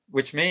virtual,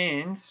 which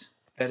means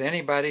that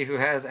anybody who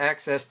has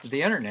access to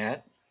the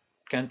internet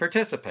can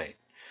participate.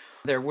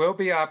 There will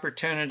be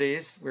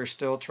opportunities. We're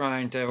still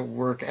trying to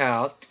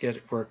get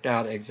it worked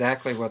out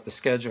exactly what the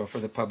schedule for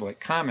the public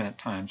comment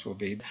times will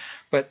be.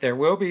 But there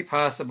will be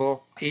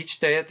possible each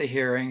day at the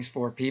hearings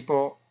for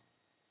people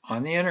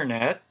on the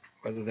internet,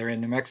 whether they're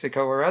in New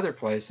Mexico or other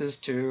places,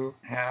 to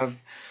have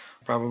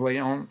probably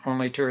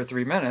only 2 or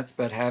 3 minutes,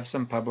 but have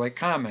some public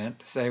comment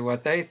to say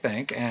what they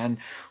think. And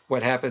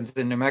what happens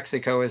in New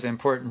Mexico is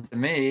important to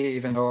me,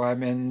 even though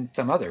I'm in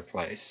some other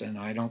place, and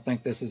I don't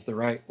think this is the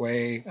right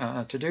way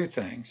to do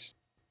things.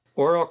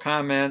 Oral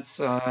comments,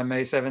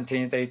 May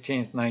 17th,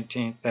 18th,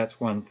 19th, that's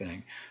one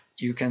thing.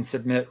 You can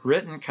submit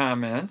written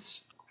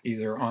comments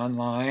either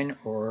online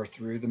or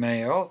through the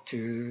mail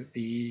to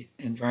the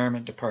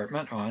Environment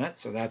Department on it,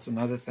 so that's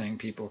another thing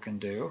people can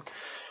do.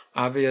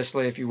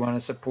 Obviously, if you want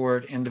to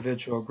support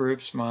individual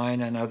groups,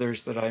 mine and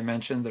others that I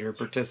mentioned that are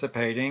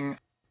participating,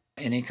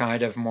 any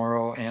kind of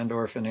moral and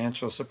or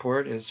financial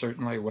support is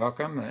certainly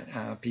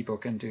welcome. People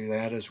can do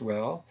that as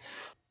well.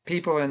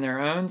 People in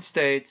their own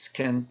states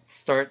can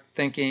start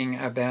thinking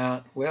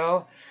about,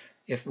 well,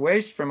 if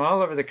waste from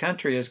all over the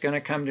country is going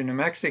to come to New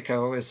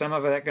Mexico, is some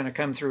of that going to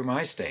come through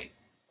my state?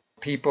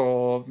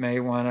 People may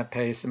want to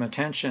pay some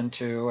attention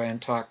to and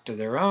talk to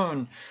their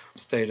own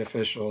state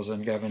officials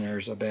and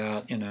governors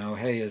about,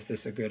 hey, is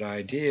this a good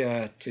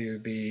idea to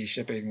be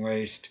shipping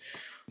waste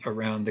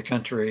around the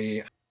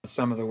country?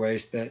 Some of the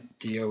waste that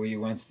DOE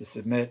wants to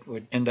submit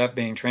would end up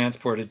being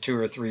transported 2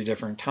 or 3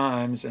 different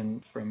times,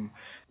 and from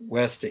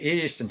west to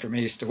east and from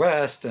east to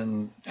west.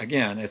 And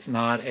again, it's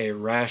not a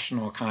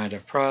rational kind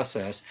of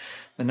process.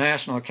 The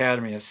National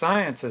Academy of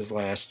Sciences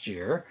last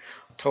year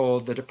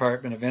told the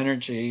Department of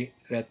Energy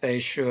that they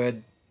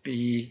should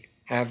be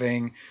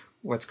having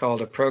what's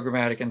called a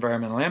programmatic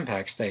environmental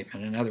impact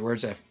statement. In other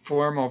words, a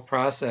formal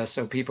process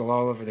so people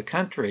all over the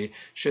country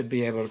should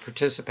be able to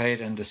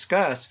participate and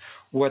discuss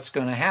what's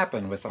going to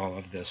happen with all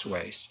of this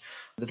waste.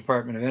 The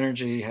Department of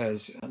Energy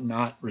has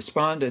not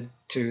responded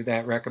to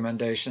that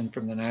recommendation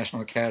from the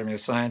National Academy of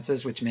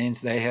Sciences, which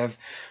means they have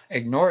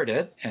ignored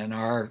it and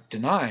are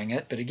denying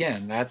it. But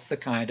again, that's the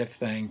kind of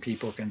thing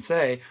people can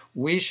say.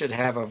 We should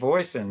have a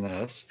voice in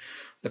this.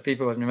 The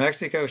people of New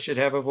Mexico should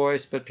have a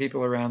voice, but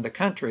people around the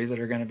country that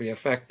are going to be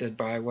affected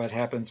by what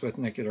happens with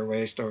nuclear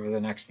waste over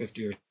the next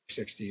 50 or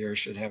 60 years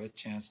should have a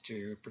chance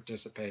to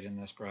participate in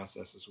this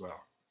process as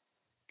well.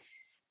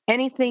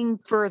 Anything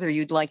further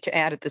you'd like to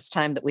add at this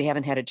time that we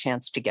haven't had a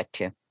chance to get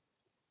to?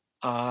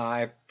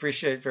 I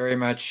appreciate very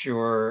much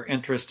your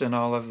interest in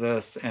all of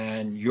this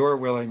and your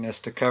willingness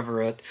to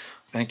cover it.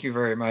 Thank you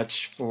very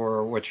much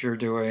for what you're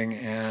doing,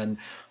 and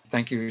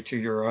thank you to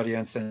your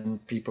audience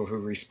and people who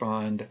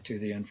respond to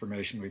the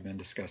information we've been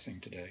discussing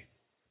today.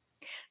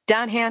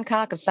 Don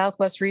Hancock of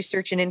Southwest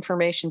Research and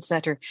Information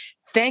Center,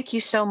 thank you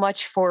so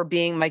much for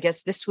being my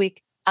guest this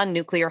week on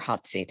Nuclear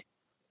Hot Seat.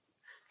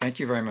 Thank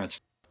you very much.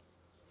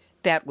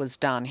 That was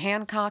Don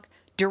Hancock,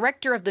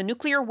 Director of the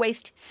Nuclear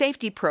Waste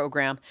Safety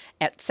Program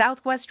at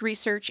Southwest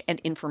Research and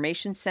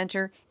Information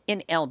Center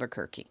in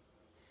Albuquerque.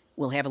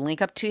 We'll have a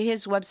link up to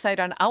his website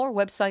on our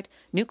website,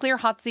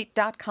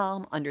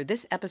 nuclearhotseat.com, under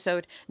this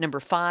episode, number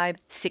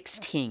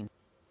 516.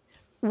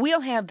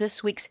 We'll have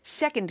this week's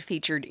second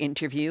featured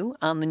interview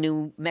on the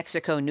New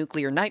Mexico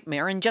nuclear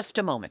nightmare in just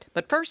a moment.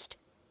 But first,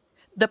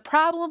 the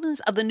problems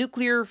of the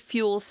nuclear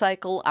fuel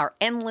cycle are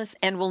endless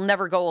and will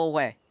never go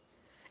away.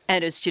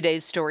 And as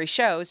today's story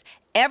shows,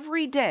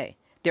 every day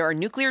there are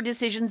nuclear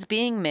decisions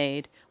being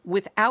made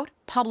without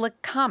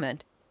public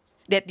comment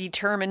that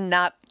determine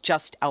not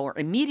just our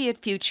immediate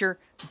future,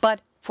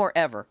 but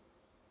forever.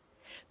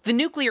 The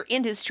nuclear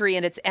industry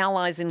and its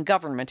allies in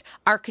government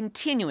are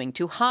continuing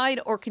to hide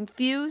or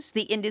confuse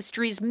the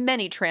industry's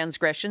many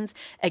transgressions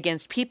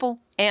against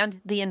people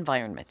and the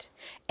environment.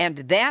 And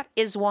that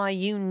is why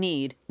you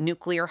need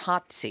Nuclear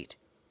Hot Seat.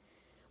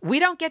 We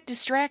don't get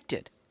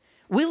distracted.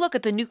 We look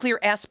at the nuclear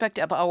aspect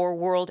of our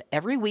world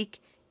every week,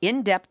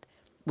 in depth,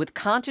 with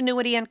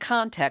continuity and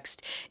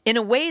context, in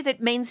a way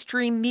that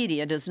mainstream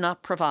media does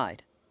not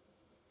provide.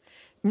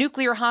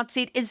 Nuclear Hot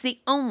Seat is the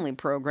only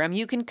program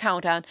you can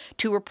count on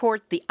to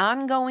report the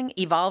ongoing,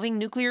 evolving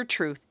nuclear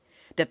truth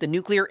that the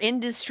nuclear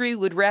industry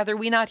would rather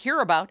we not hear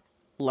about,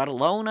 let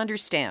alone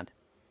understand.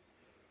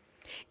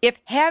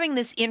 If having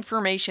this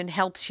information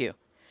helps you,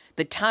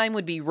 the time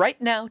would be right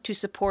now to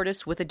support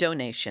us with a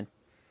donation.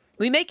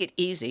 We make it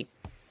easy.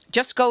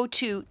 Just go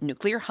to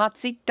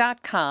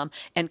nuclearhotseat.com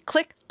and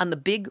click on the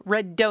big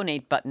red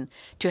donate button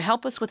to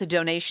help us with a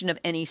donation of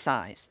any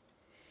size.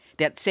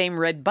 That same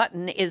red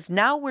button is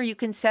now where you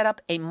can set up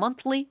a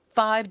monthly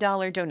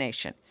 $5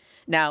 donation.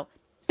 Now,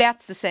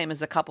 that's the same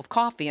as a cup of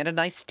coffee and a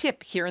nice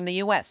tip here in the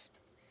U.S.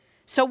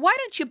 So why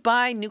don't you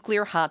buy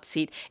Nuclear Hot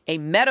Seat a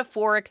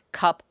metaphoric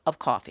cup of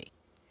coffee?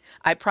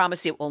 I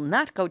promise it will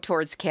not go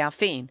towards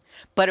caffeine,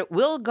 but it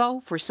will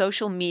go for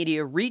social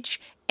media reach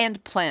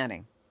and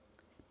planning.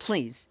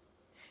 Please,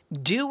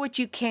 do what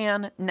you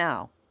can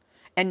now,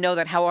 and know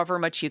that however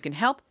much you can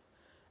help,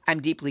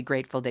 I'm deeply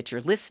grateful that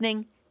you're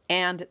listening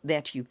and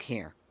that you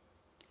care.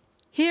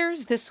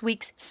 Here's this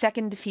week's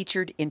second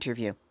featured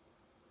interview.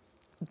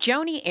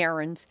 Joni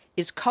Ahrens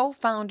is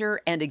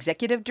co-founder and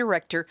executive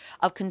director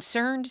of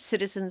Concerned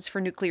Citizens for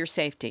Nuclear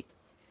Safety.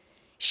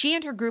 She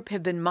and her group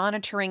have been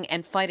monitoring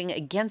and fighting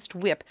against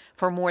WIPP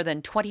for more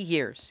than 20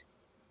 years.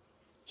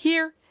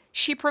 Here,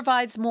 she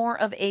provides more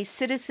of a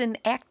citizen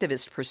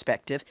activist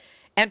perspective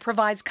and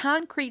provides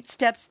concrete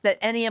steps that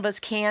any of us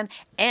can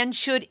and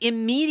should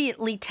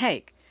immediately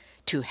take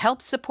to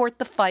help support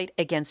the fight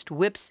against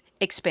WIPP's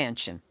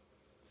expansion.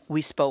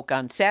 We spoke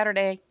on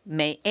Saturday,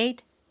 May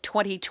 8,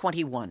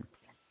 2021.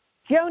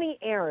 Joni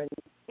Ahrens,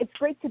 it's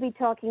great to be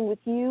talking with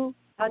you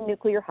on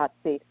Nuclear Hot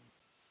Seat.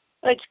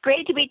 Well, it's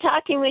great to be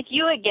talking with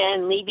you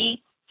again,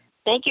 Libby.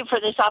 Thank you for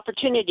this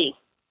opportunity.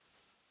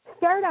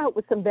 Start out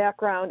with some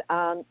background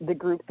on the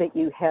group that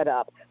you head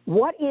up.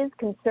 What is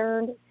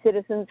Concerned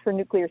Citizens for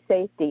Nuclear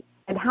Safety,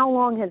 and how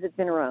long has it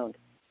been around?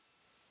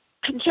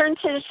 Concerned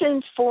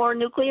Citizens for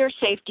Nuclear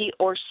Safety,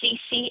 or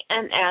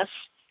CCNS,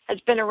 has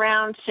been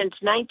around since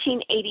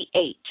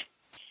 1988.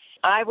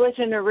 I was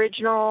an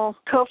original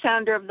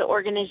co-founder of the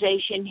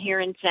organization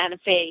here in Santa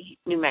Fe,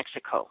 New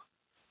Mexico.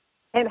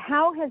 And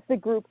how has the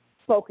group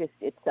focused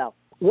itself?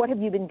 What have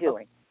you been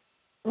doing?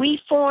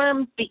 We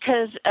formed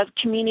because of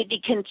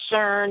community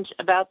concerns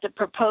about the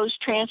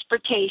proposed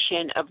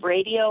transportation of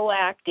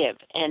radioactive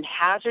and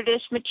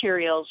hazardous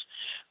materials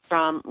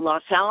from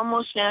Los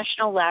Alamos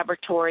National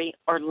Laboratory,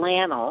 or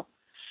LANL,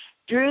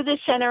 through the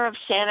center of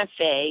Santa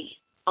Fe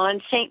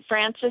on St.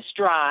 Francis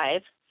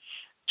Drive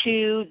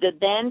to the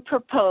then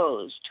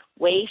proposed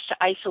Waste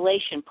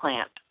Isolation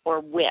Plant,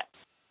 or WIPP.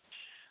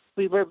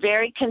 We were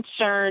very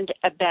concerned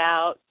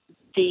about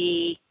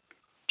the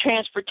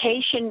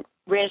transportation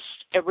risks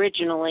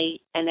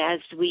originally, and as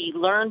we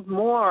learned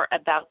more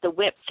about the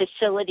WIPP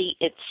facility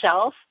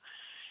itself,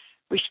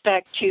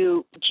 respect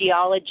to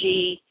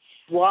geology,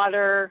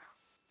 water,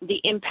 the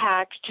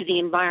impacts to the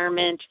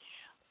environment,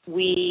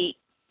 we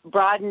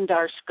broadened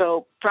our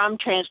scope from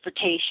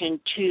transportation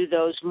to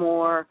those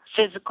more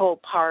physical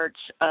parts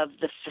of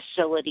the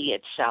facility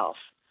itself.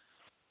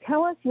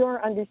 Tell us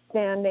your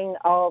understanding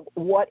of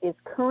what is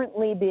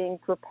currently being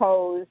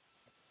proposed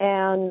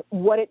and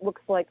what it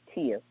looks like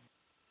to you.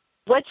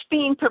 What's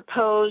being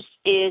proposed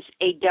is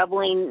a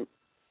doubling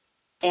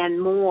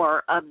and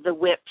more of the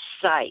WIPP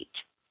site.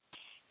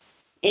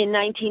 In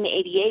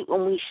 1988,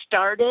 when we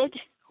started,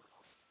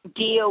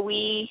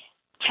 DOE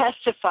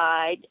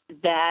testified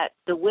that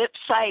the WIPP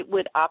site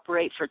would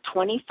operate for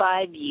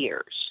 25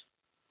 years.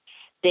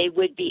 They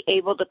would be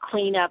able to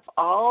clean up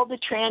all the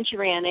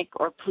transuranic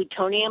or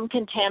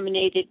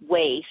plutonium-contaminated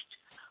waste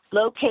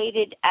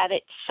located at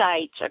its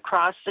sites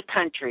across the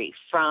country,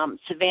 from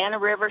Savannah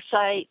River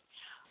Site,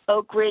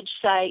 Oak Ridge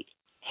Site,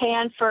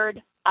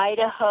 Hanford,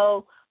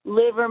 Idaho,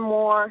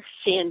 Livermore,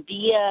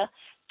 Sandia,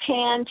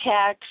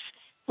 Pantex,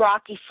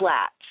 Rocky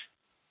Flats,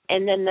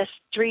 and then the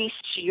 3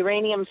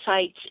 uranium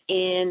sites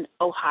in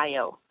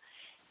Ohio.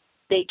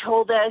 They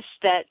told us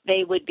that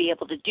they would be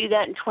able to do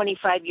that in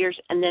 25 years,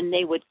 and then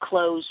they would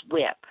close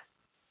WIPP.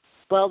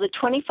 Well, the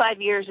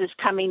 25 years is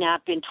coming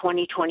up in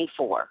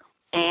 2024,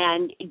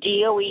 and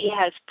DOE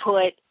has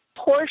put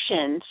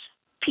portions,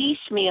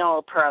 piecemeal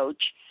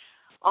approach,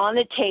 on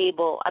the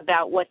table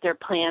about what their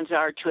plans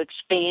are to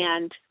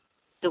expand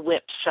the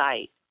WIPP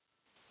site.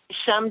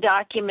 Some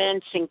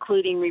documents,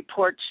 including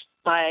reports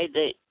by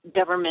the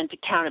Government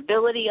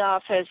Accountability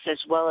Office as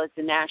well as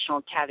the National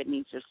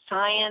Academies of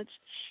Science,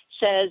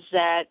 says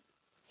that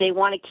they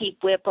want to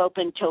keep WIPP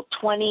open till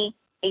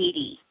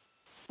 2080,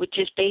 which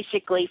is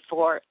basically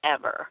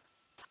forever,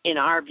 in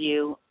our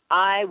view.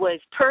 I was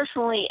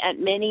personally at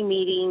many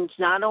meetings,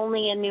 not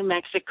only in New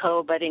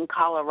Mexico, but in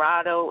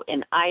Colorado,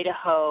 in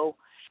Idaho,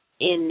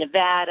 in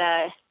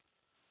Nevada,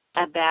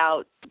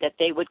 about that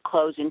they would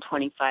close in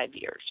 25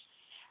 years.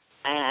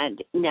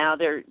 And now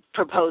they're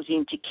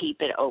proposing to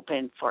keep it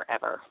open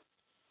forever.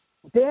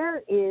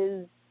 There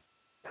is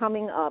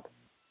coming up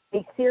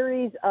a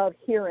series of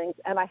hearings,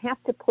 and I have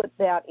to put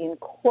that in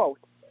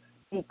quotes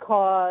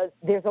because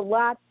there's a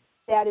lot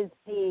that is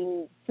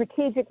being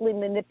strategically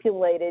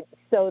manipulated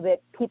so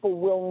that people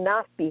will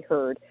not be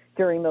heard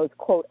during those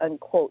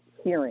quote-unquote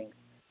hearings.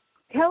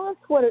 Tell us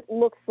what it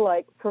looks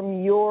like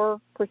from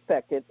your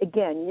perspective.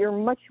 Again, you're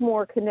much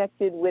more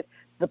connected with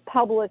the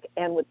public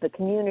and with the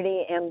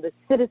community and the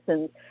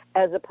citizens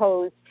as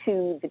opposed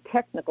to the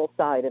technical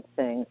side of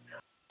things.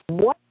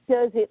 What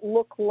does it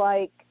look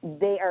like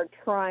they are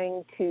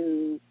trying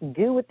to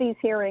do with these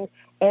hearings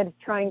and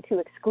trying to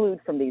exclude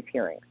from these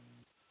hearings?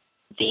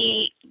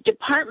 The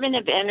Department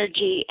of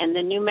Energy and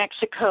the New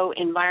Mexico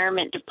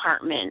Environment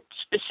Department,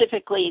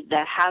 specifically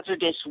the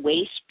Hazardous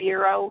Waste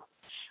Bureau,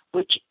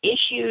 which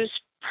issues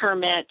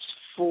permits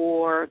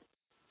for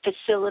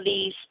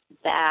facilities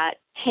that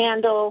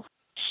handle,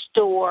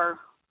 store,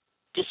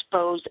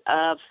 dispose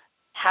of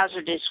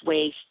hazardous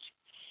waste.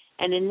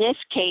 And in this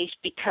case,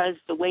 because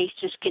the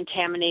waste is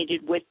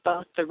contaminated with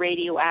both the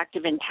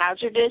radioactive and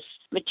hazardous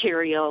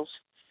materials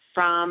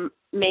from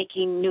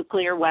making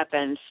nuclear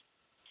weapons,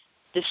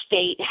 the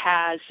state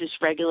has this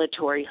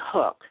regulatory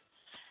hook.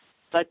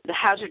 But the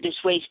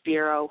Hazardous Waste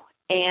Bureau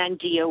and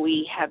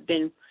DOE have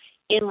been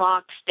in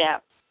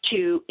lockstep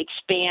to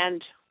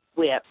expand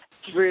WIPP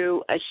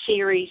through a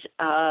series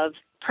of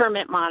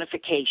permit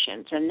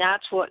modifications, and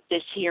that's what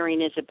this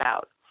hearing is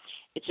about.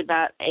 It's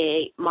about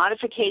a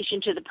modification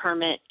to the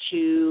permit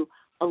to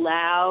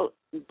allow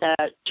the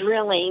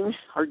drilling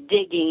or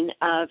digging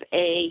of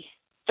a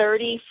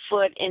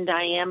 30-foot in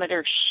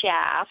diameter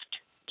shaft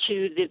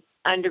to the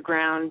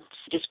underground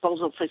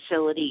disposal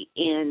facility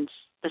in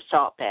the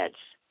salt beds.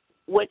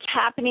 What's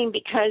happening,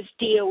 because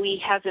DOE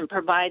hasn't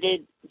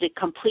provided the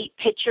complete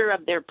picture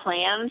of their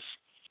plans,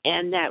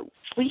 and that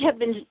we have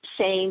been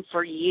saying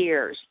for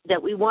years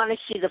that we want to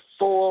see the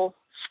full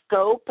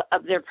scope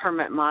of their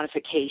permit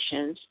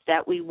modifications,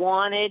 that we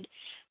wanted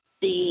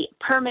the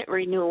permit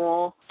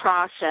renewal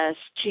process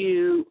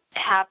to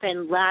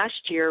happen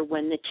last year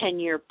when the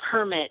 10-year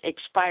permit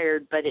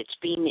expired, but it's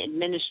being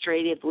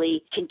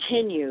administratively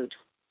continued,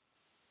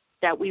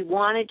 that we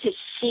wanted to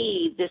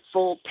see the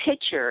full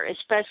picture,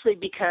 especially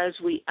because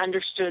we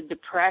understand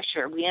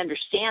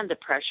the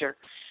pressure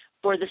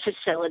for the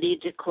facility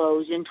to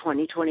close in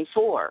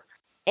 2024.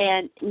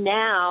 And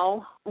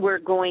now we're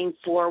going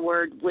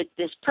forward with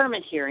this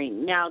permit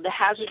hearing. Now, the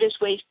Hazardous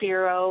Waste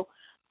Bureau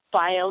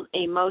filed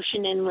a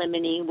motion in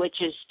limine,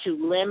 which is to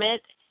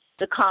limit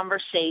the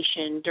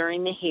conversation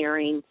during the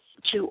hearing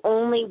to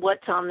only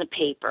what's on the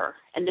paper,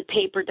 and the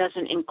paper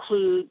doesn't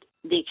include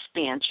the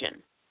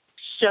expansion.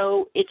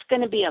 So it's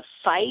going to be a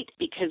fight,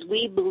 because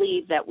we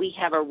believe that we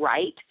have a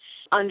right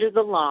under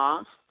the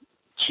law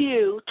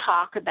to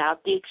talk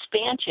about the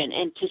expansion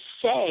and to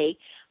say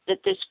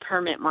that this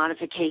permit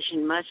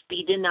modification must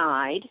be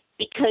denied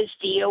because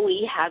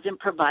DOE hasn't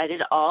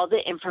provided all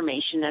the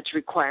information that's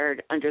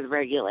required under the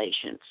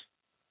regulations.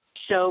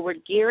 So we're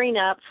gearing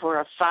up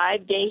for a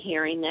 5-day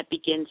hearing that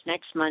begins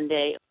next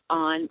Monday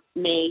on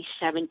May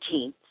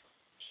 17th.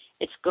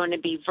 It's going to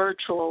be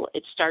virtual.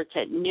 It starts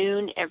at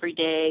noon every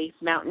day,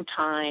 Mountain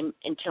Time,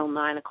 until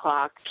 9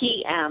 o'clock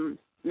p.m.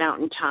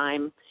 Mountain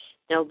Time.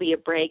 There'll be a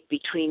break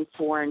between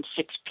 4 and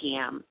 6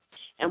 p.m.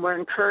 And we're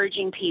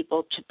encouraging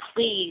people to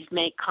please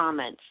make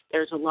comments.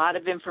 There's a lot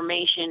of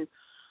information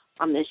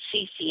on the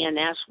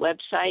CCNS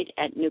website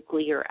at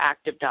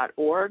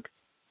nuclearactive.org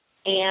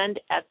and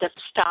at the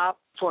Stop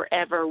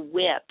Forever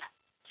WIPP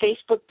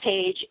Facebook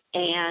page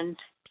and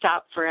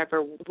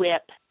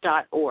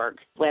stopforeverwip.org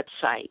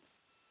website.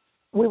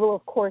 We will,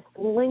 of course,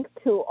 link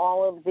to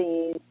all of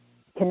the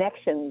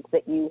connections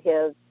that you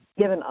have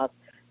given us,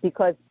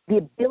 because the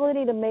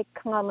ability to make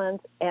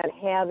comments and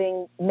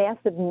having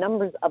massive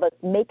numbers of us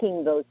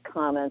making those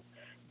comments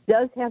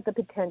does have the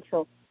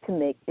potential to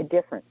make a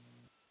difference.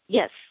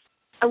 Yes.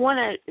 I want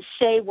to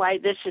say why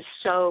this is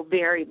so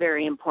very,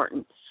 very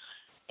important.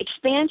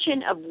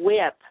 Expansion of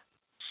WIPP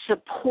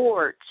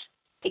supports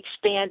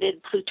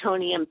expanded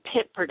plutonium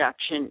pit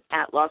production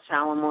at Los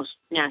Alamos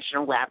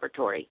National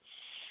Laboratory.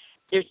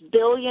 There's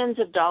billions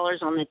of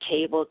dollars on the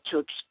table to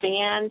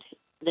expand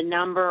the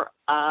number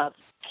of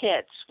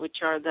pits, which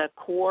are the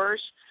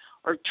cores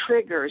or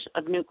triggers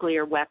of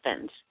nuclear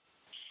weapons.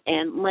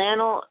 And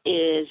LANL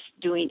is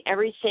doing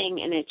everything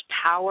in its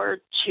power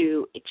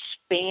to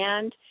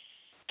expand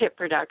pit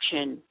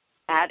production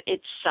at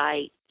its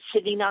site,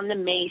 sitting on the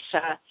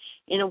mesa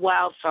in a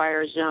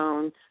wildfire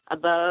zone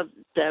above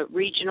the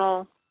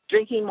regional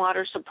drinking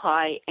water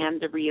supply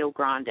and the Rio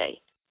Grande.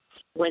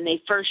 When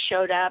they first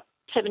showed up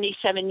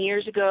 77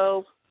 years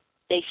ago,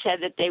 they said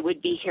that they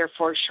would be here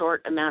for a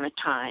short amount of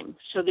time.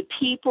 So the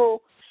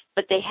people,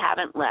 but they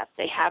haven't left.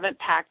 They haven't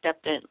packed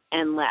up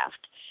and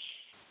left.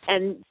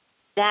 And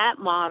that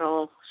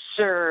model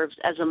serves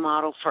as a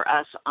model for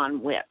us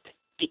on WIPP,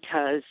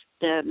 because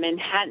the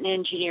Manhattan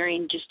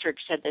Engineering District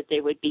said that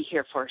they would be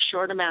here for a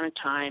short amount of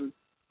time,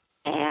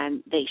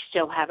 and they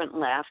still haven't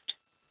left.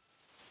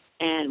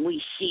 And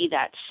we see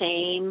that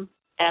same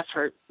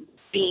effort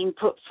being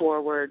put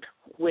forward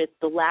with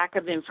the lack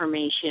of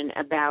information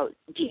about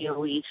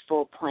DOE's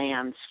full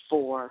plans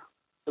for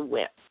the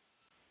WIPP.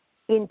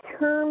 In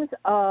terms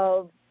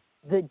of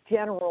the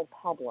general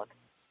public,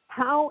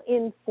 how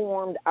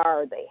informed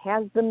are they?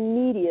 Has the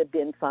media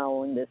been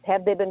following this?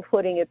 Have they been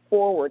putting it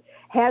forward?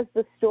 Has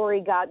the story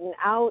gotten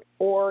out,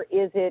 or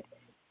is it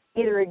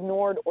either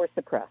ignored or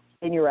suppressed,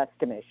 in your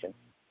estimation?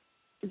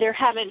 There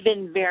haven't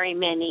been very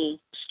many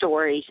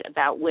stories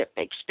about WIPP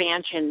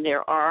expansion.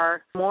 There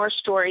are more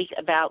stories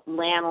about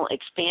LANL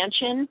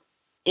expansion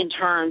in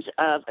terms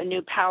of a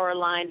new power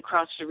line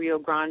across the Rio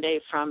Grande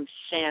from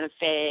Santa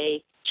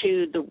Fe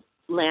to the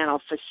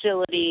LANL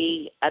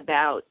facility,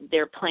 about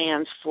their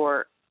plans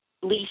for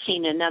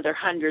leasing another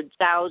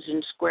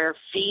 100,000 square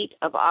feet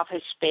of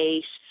office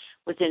space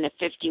within a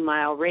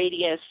 50-mile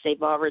radius.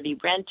 They've already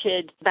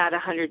rented about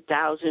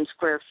 100,000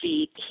 square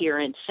feet here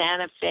in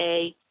Santa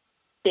Fe.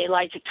 They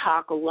like to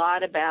talk a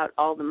lot about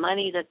all the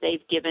money that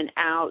they've given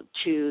out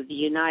to the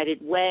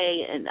United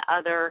Way and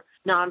other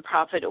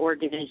nonprofit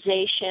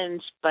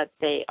organizations, but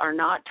they are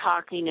not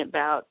talking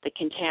about the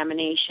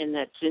contamination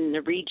that's in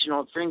the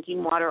regional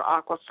drinking water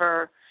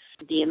aquifer,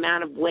 the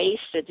amount of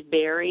waste that's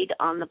buried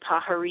on the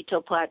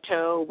Pajarito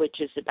Plateau,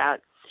 which is about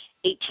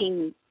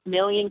 18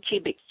 million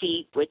cubic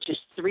feet, which is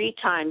 3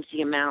 times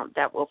the amount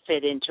that will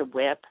fit into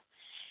WIPP.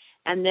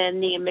 And then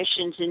the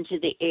emissions into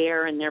the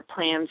air and their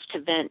plans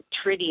to vent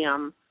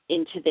tritium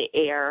into the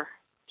air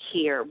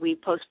here. We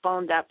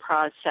postponed that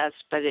process,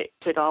 but it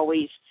could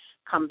always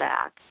come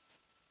back.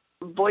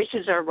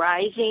 Voices are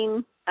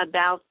rising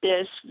about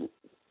this.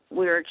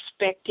 We're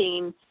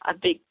expecting a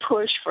big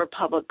push for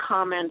public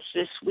comments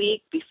this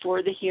week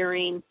before the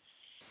hearing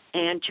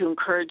and to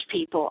encourage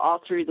people all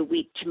through the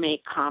week to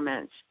make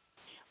comments.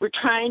 We're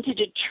trying to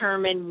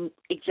determine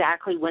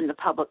exactly when the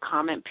public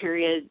comment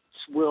periods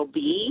will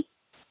be.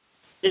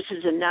 This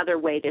is another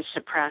way to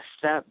suppress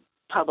the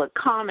public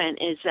comment,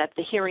 is that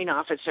the hearing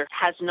officer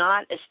has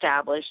not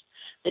established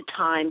the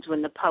times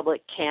when the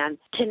public can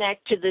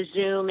connect to the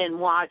Zoom and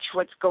watch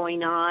what's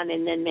going on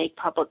and then make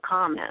public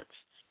comments.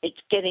 It's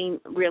getting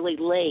really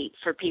late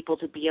for people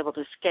to be able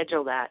to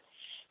schedule that.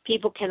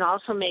 People can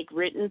also make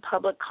written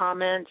public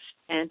comments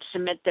and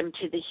submit them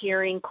to the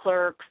hearing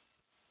clerk.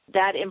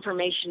 That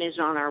information is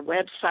on our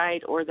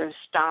website or the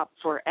Stop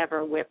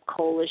Forever WIPP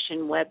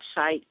Coalition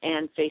website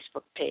and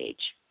Facebook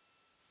page.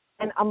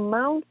 An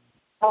amount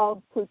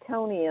of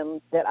plutonium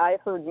that I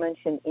heard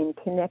mentioned in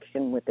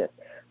connection with this,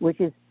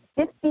 which is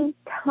 50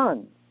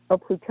 tons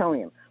of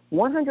plutonium,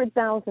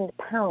 100,000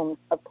 pounds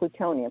of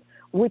plutonium,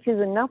 which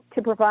is enough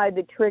to provide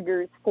the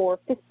triggers for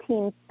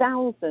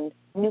 15,000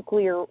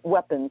 nuclear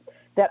weapons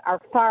that are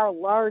far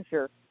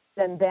larger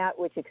than that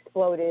which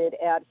exploded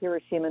at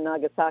Hiroshima,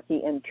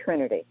 Nagasaki, and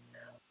Trinity.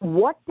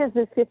 What does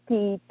this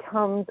 50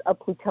 tons of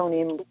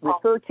plutonium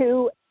refer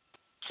to?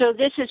 So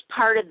this is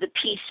part of the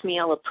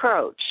piecemeal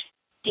approach.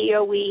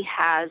 DOE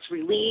has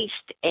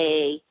released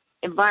a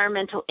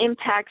environmental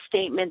impact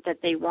statement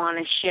that they want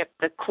to ship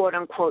the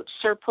quote-unquote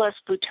surplus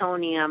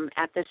plutonium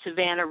at the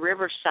Savannah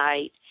River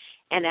site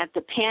and at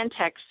the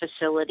Pantex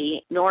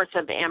facility north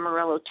of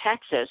Amarillo,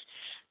 Texas,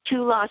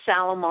 to Los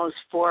Alamos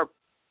for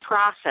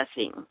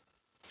processing.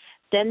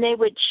 Then they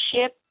would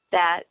ship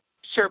that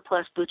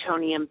surplus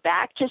plutonium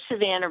back to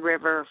Savannah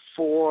River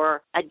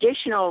for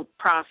additional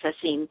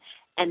processing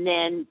and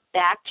then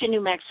back to New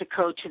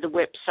Mexico to the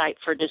WIPP site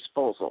for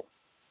disposal.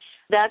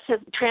 That's a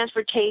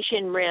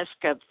transportation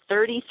risk of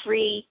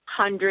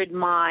 3,300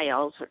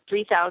 miles, or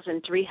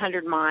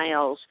 3,300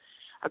 miles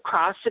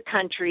across the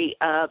country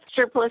of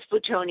surplus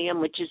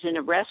plutonium, which is in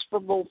a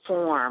respirable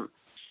form,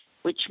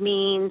 which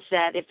means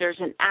that if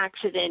there's an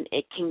accident,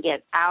 it can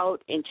get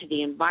out into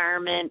the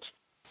environment.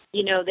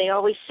 You know, they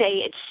always say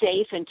it's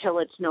safe until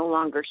it's no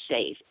longer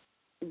safe.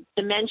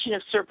 The mention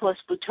of surplus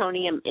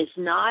plutonium is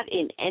not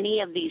in any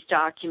of these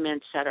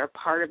documents that are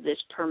part of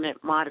this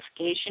permit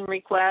modification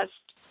request.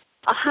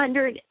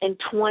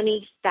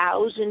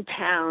 120,000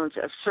 pounds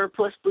of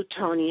surplus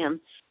plutonium.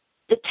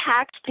 The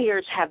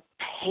taxpayers have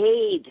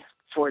paid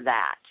for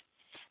that.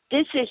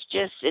 This is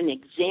just an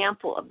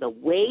example of the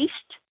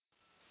waste,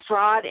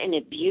 fraud, and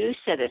abuse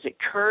that has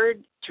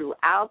occurred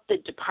throughout the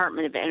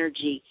Department of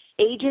Energy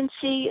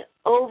agency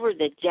over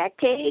the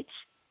decades.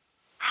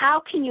 How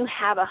can you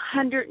have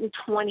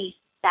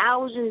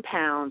 120,000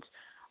 pounds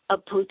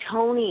of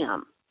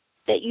plutonium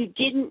that you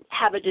didn't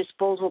have a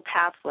disposal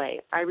pathway?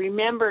 I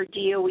remember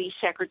DOE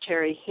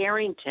Secretary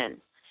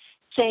Harrington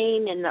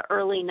saying in the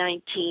early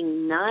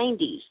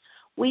 1990s,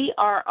 we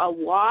are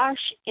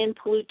awash in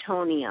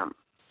plutonium,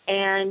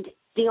 and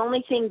the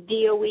only thing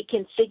DOE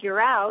can figure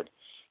out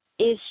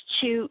is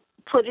to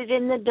put it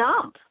in the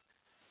dump.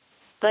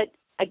 But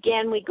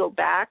again, we go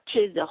back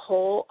to the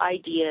whole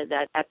idea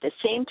that at the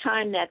same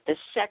time that the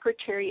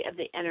Secretary of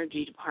the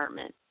Energy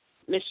Department,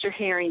 Mr.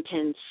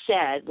 Harrington,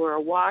 said we're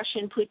awash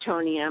in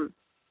plutonium,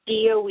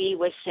 DOE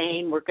was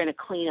saying we're going to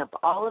clean up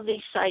all of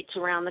these sites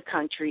around the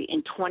country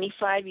in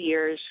 25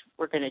 years.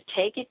 We're going to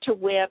take it to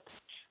WIPP.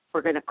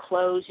 We're going to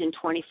close in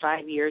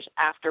 25 years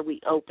after we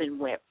open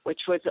WIPP,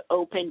 which was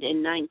opened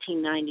in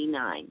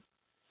 1999.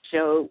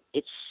 So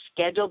it's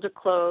scheduled to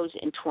close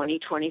in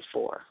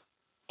 2024.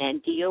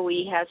 And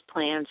DOE has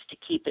plans to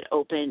keep it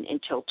open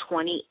until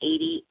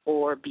 2080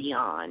 or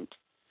beyond.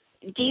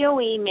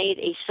 DOE made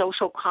a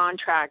social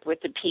contract with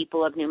the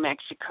people of New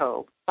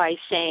Mexico by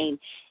saying,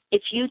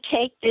 if you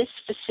take this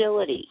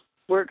facility,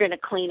 we're going to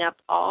clean up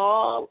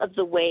all of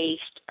the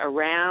waste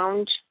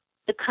around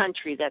the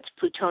country that's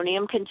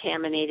plutonium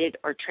contaminated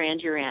or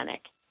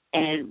transuranic.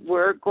 And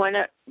we're going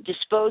to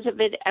dispose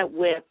of it at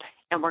WIPP,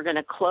 and we're going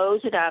to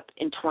close it up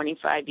in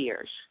 25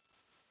 years.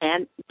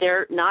 And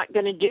they're not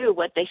going to do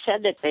what they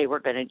said that they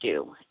were going to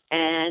do.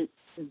 And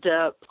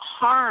the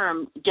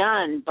harm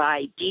done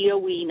by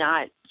DOE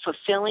not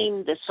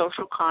fulfilling the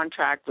social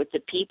contract with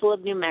the people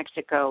of New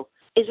Mexico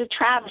is a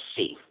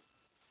travesty.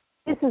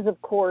 This is,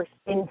 of course,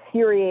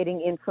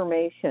 infuriating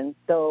information,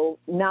 though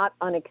not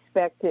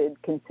unexpected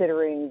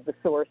considering the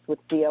source with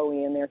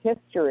DOE and their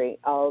history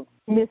of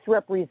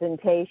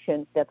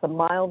misrepresentation, that's a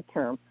mild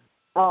term,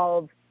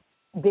 of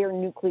their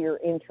nuclear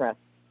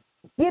interests.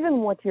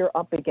 Given what you're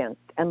up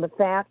against and the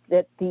fact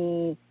that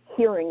these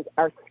hearings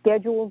are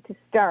scheduled to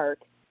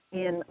start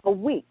in a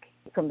week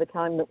from the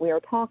time that we are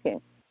talking,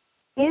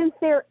 is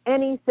there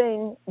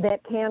anything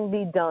that can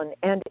be done?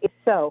 And if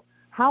so,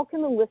 how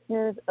can the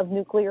listeners of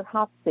Nuclear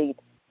Hot Seat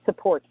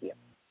support you?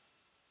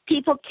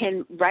 People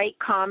can write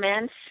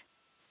comments.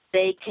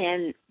 They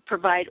can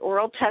provide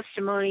oral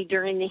testimony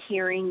during the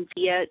hearing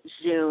via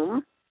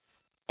Zoom.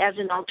 As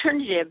an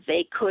alternative,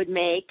 they could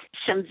make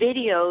some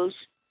videos,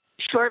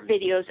 short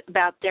videos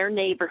about their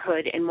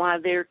neighborhood and why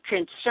they're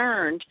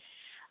concerned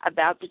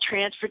about the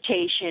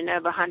transportation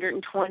of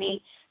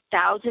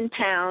 120,000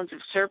 pounds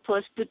of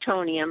surplus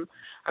plutonium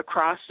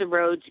across the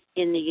roads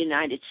in the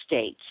United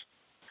States.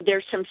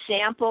 There's some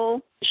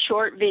sample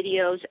short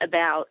videos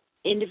about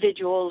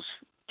individuals'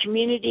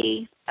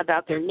 community,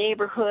 about their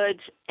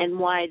neighborhoods, and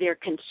why they're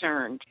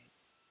concerned.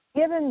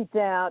 Given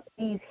that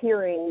these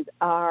hearings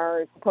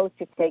are supposed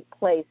to take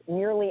place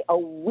nearly a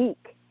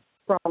week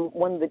from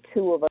when the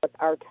two of us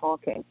are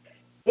talking,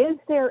 is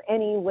there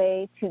any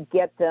way to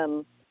get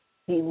them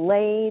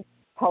delayed,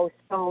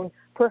 postponed,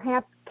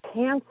 perhaps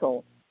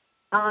canceled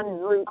en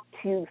route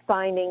to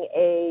finding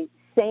a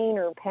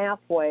saner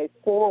pathway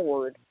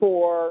forward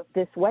for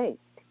this waste?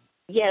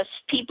 Yes,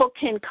 people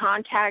can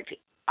contact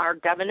our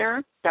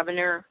governor,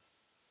 Governor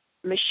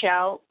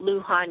Michelle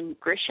Lujan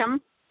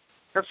Grisham.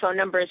 Her phone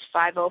number is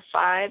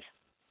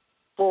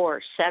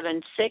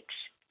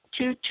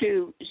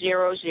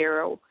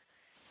 505-476-2200,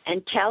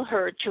 and tell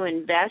her to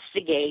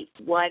investigate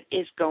what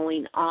is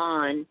going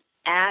on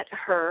at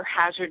her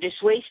hazardous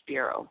waste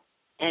bureau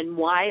and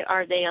why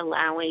are they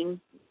allowing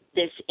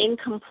this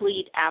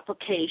incomplete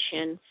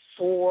application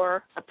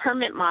for a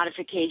permit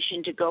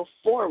modification to go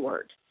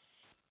forward.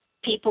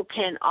 People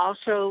can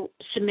also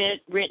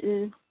submit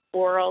written,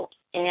 oral,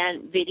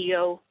 and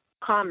video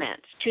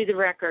comments to the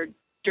record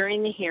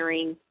during the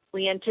hearing.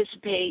 We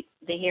anticipate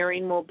the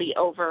hearing will be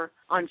over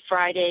on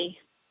Friday,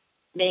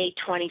 May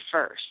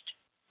 21st.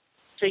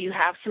 So you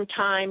have some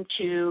time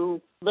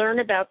to learn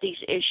about these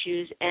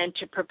issues and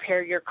to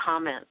prepare your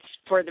comments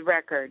for the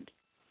record.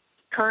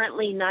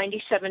 Currently,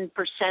 97%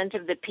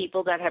 of the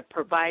people that have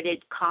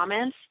provided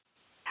comments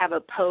have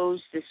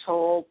opposed this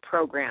whole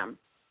program.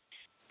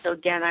 So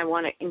again, I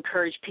want to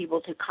encourage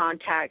people to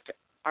contact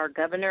our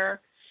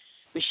governor,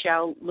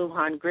 Michelle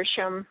Lujan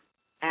Grisham,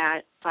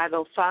 at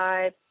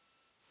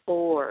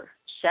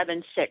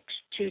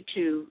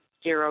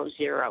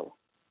 505-476-2200.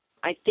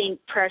 I think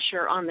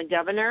pressure on the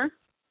governor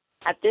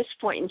at this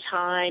point in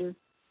time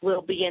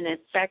will be an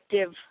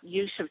effective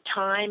use of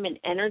time and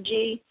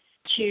energy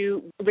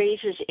to raise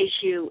this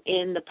issue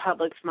in the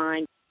public's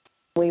mind.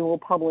 We will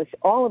publish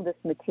all of this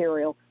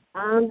material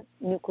on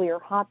Nuclear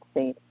Hot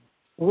Seat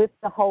with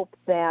the hope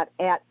that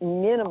at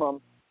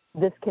minimum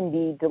this can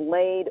be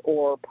delayed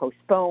or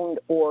postponed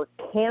or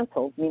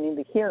canceled, meaning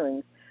the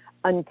hearings,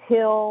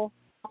 until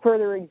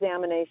further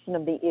examination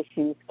of the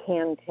issues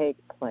can take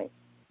place.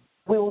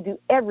 We will do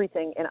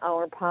everything in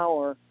our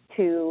power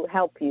to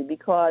help you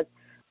because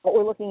what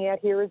we're looking at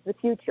here is the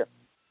future.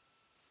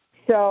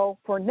 So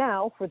for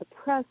now, for the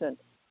present,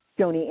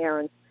 Joni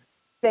Ahrens,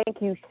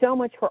 thank you so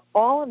much for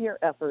all of your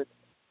efforts,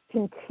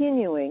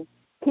 continuing.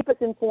 Keep us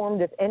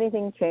informed if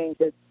anything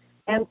changes.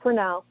 And for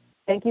now,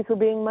 thank you for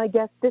being my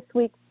guest this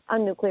week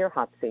on Nuclear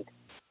Hot Seat.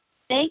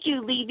 Thank you,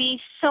 Libby,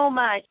 so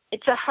much.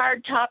 It's a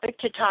hard topic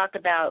to talk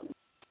about.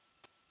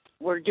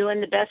 We're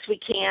doing the best we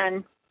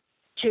can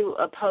to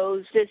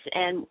oppose this,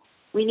 and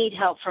we need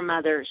help from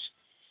others.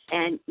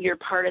 And you're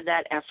part of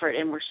that effort,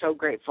 and we're so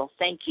grateful.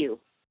 Thank you.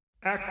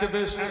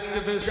 Activist,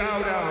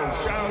 shout out,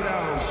 shout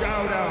out,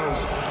 shout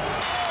out.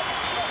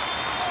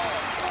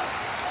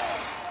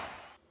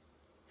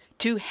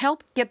 To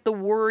help get the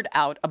word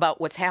out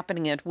about what's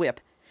happening at WIP,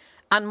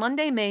 on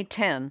Monday, May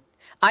 10,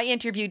 I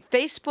interviewed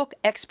Facebook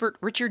expert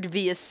Richard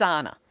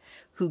Villasana,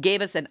 who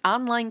gave us an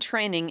online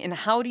training in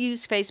how to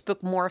use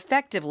Facebook more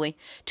effectively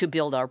to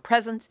build our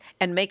presence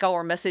and make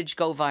our message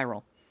go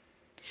viral.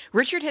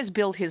 Richard has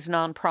built his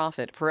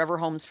nonprofit, Forever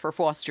Homes for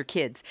Foster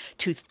Kids,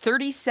 to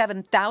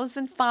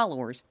 37,000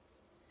 followers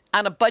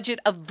on a budget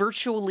of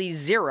virtually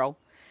zero,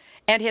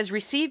 and has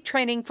received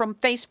training from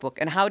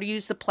Facebook on how to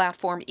use the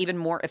platform even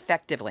more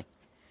effectively.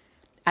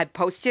 I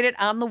posted it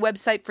on the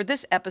website for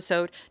this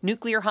episode,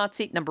 Nuclear Hot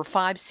Seat number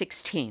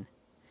 516.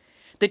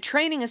 The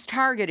training is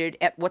targeted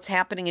at what's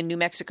happening in New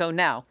Mexico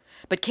now,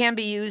 but can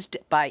be used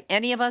by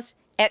any of us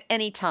at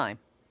any time.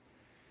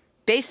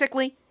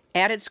 Basically,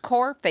 at its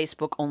core,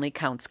 Facebook only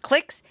counts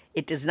clicks.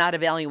 It does not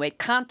evaluate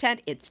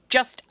content. It's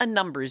just a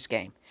numbers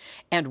game.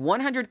 And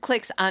 100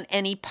 clicks on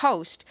any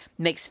post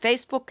makes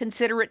Facebook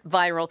consider it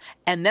viral,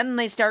 and then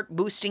they start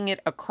boosting it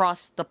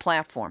across the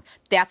platform.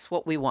 That's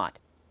what we want.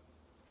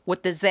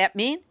 What does that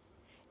mean?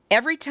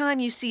 Every time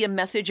you see a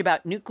message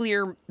about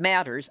nuclear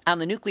matters on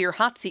the Nuclear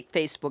Hot Seat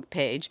Facebook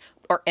page,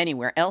 or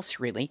anywhere else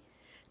really,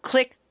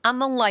 click on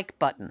the like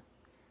button.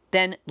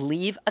 Then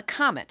leave a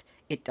comment.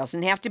 It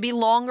doesn't have to be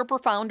long or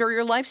profound or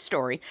your life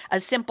story. A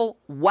simple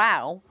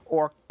wow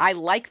or I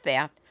like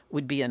that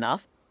would be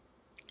enough.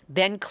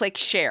 Then click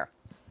share.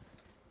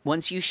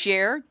 Once you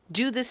share,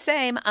 do the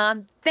same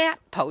on that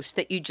post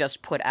that you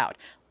just put out.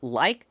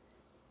 Like,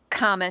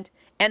 comment,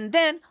 and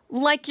then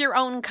like your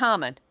own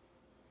comment.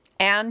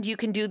 And you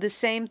can do the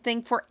same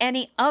thing for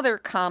any other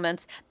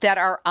comments that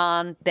are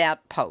on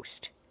that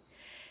post.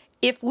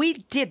 If we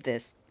did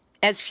this,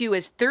 as few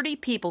as 30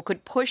 people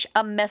could push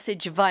a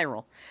message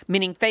viral,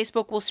 meaning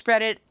Facebook will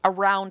spread it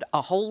around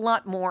a whole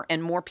lot more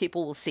and more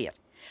people will see it.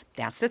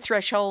 That's the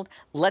threshold.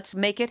 Let's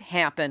make it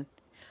happen.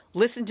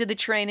 Listen to the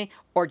training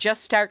or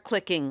just start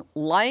clicking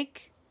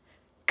like,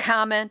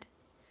 comment,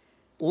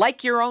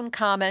 like your own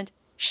comment,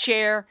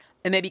 share,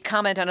 and maybe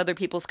comment on other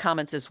people's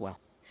comments as well.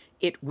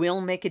 It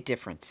will make a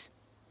difference.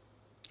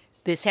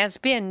 This has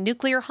been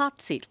Nuclear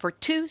Hot Seat for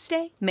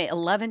Tuesday, May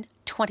 11,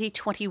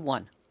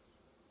 2021.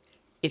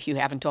 If you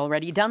haven't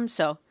already done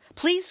so,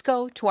 please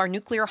go to our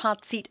Nuclear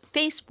Hot Seat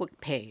Facebook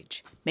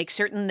page. Make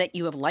certain that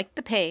you have liked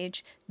the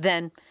page,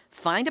 then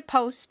find a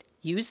post,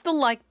 use the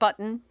like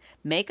button,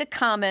 make a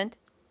comment,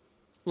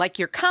 like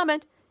your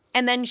comment,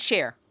 and then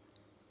share.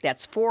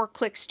 That's 4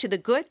 clicks to the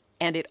good,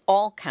 and it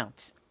all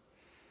counts.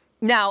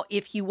 Now,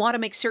 if you want to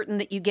make certain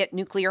that you get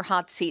Nuclear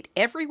Hot Seat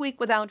every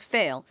week without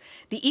fail,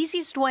 the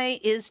easiest way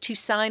is to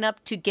sign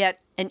up to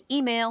get an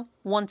email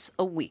once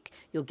a week.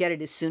 You'll get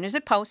it as soon as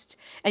it posts,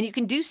 and you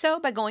can do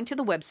so by going to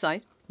the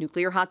website,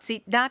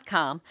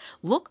 nuclearhotseat.com.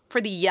 Look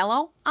for the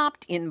yellow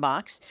opt-in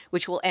box,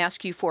 which will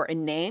ask you for a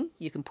name.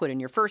 You can put in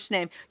your first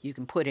name. You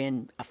can put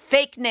in a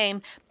fake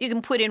name. You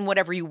can put in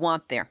whatever you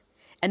want there.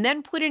 And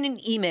then put in an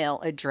email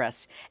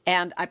address.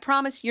 And I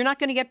promise you're not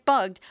going to get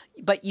bugged,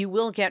 but you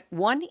will get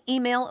 1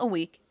 email a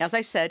week, as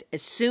I said,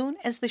 as soon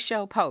as the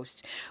show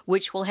posts,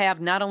 which will have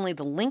not only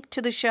the link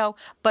to the show,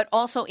 but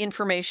also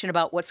information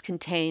about what's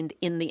contained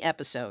in the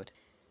episode.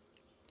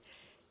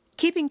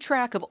 Keeping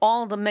track of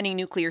all the many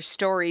nuclear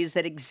stories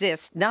that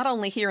exist, not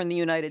only here in the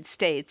United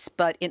States,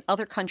 but in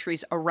other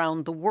countries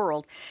around the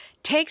world,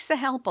 takes the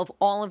help of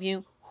all of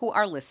you who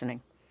are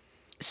listening.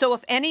 So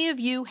if any of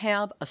you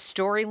have a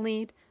story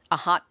lead, a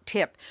hot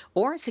tip,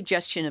 or a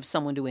suggestion of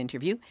someone to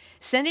interview,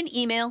 send an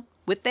email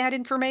with that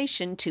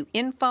information to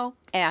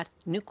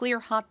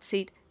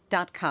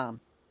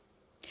info@nuclearhotseat.com.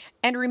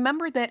 And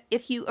remember that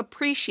if you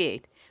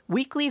appreciate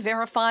weekly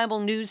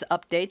verifiable news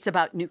updates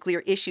about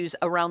nuclear issues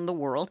around the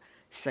world,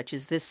 such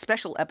as this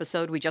special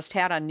episode we just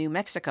had on New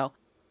Mexico,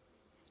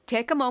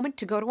 take a moment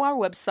to go to our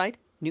website,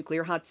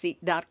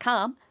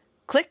 nuclearhotseat.com,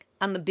 click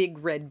on the big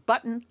red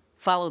button,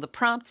 follow the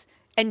prompts,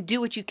 and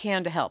do what you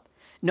can to help,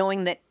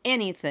 knowing that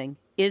anything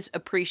is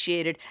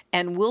appreciated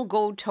and will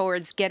go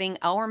towards getting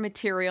our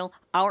material,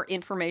 our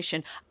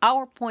information,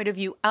 our point of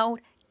view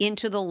out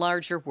into the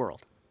larger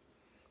world.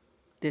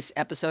 This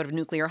episode of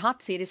Nuclear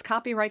Hot Seat is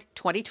copyright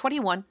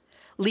 2021,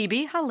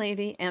 Libbe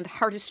HaLevy and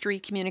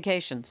Heartistry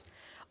Communications.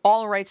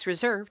 All rights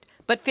reserved,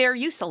 but fair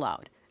use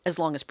allowed, as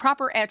long as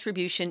proper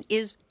attribution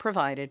is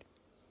provided.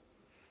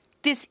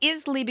 This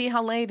is Libbe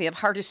HaLevy of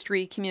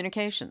Heartistry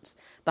Communications,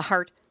 the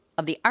heart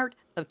of the art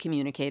of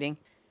communicating,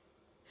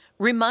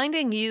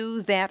 reminding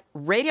you that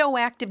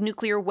radioactive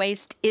nuclear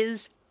waste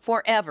is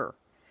forever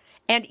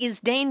and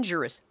is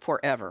dangerous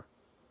forever.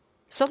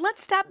 So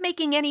let's stop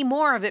making any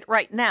more of it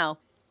right now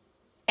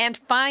and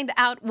find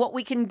out what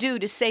we can do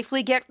to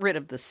safely get rid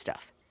of this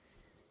stuff.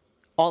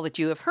 All that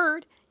you have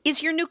heard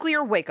is your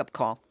nuclear wake-up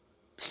call.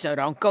 So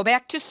don't go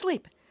back to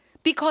sleep,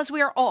 because we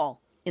are all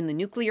in the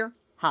nuclear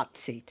hot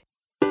seat.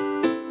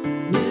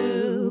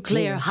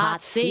 Nuclear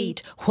hot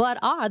seat.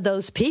 What are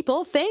those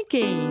people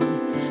thinking?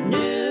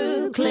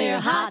 Nuclear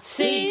hot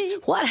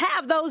seat. What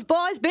have those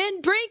boys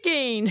been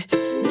drinking?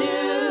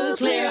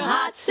 Nuclear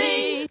hot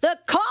seat. The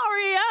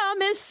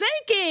corium is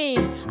sinking.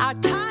 Our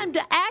time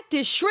to act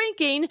is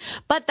shrinking,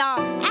 but our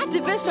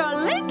activists are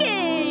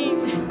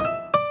linking.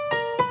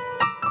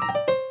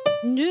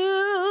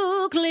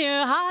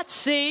 Nuclear hot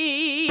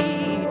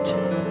seat.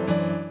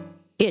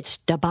 It's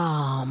the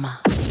bomb.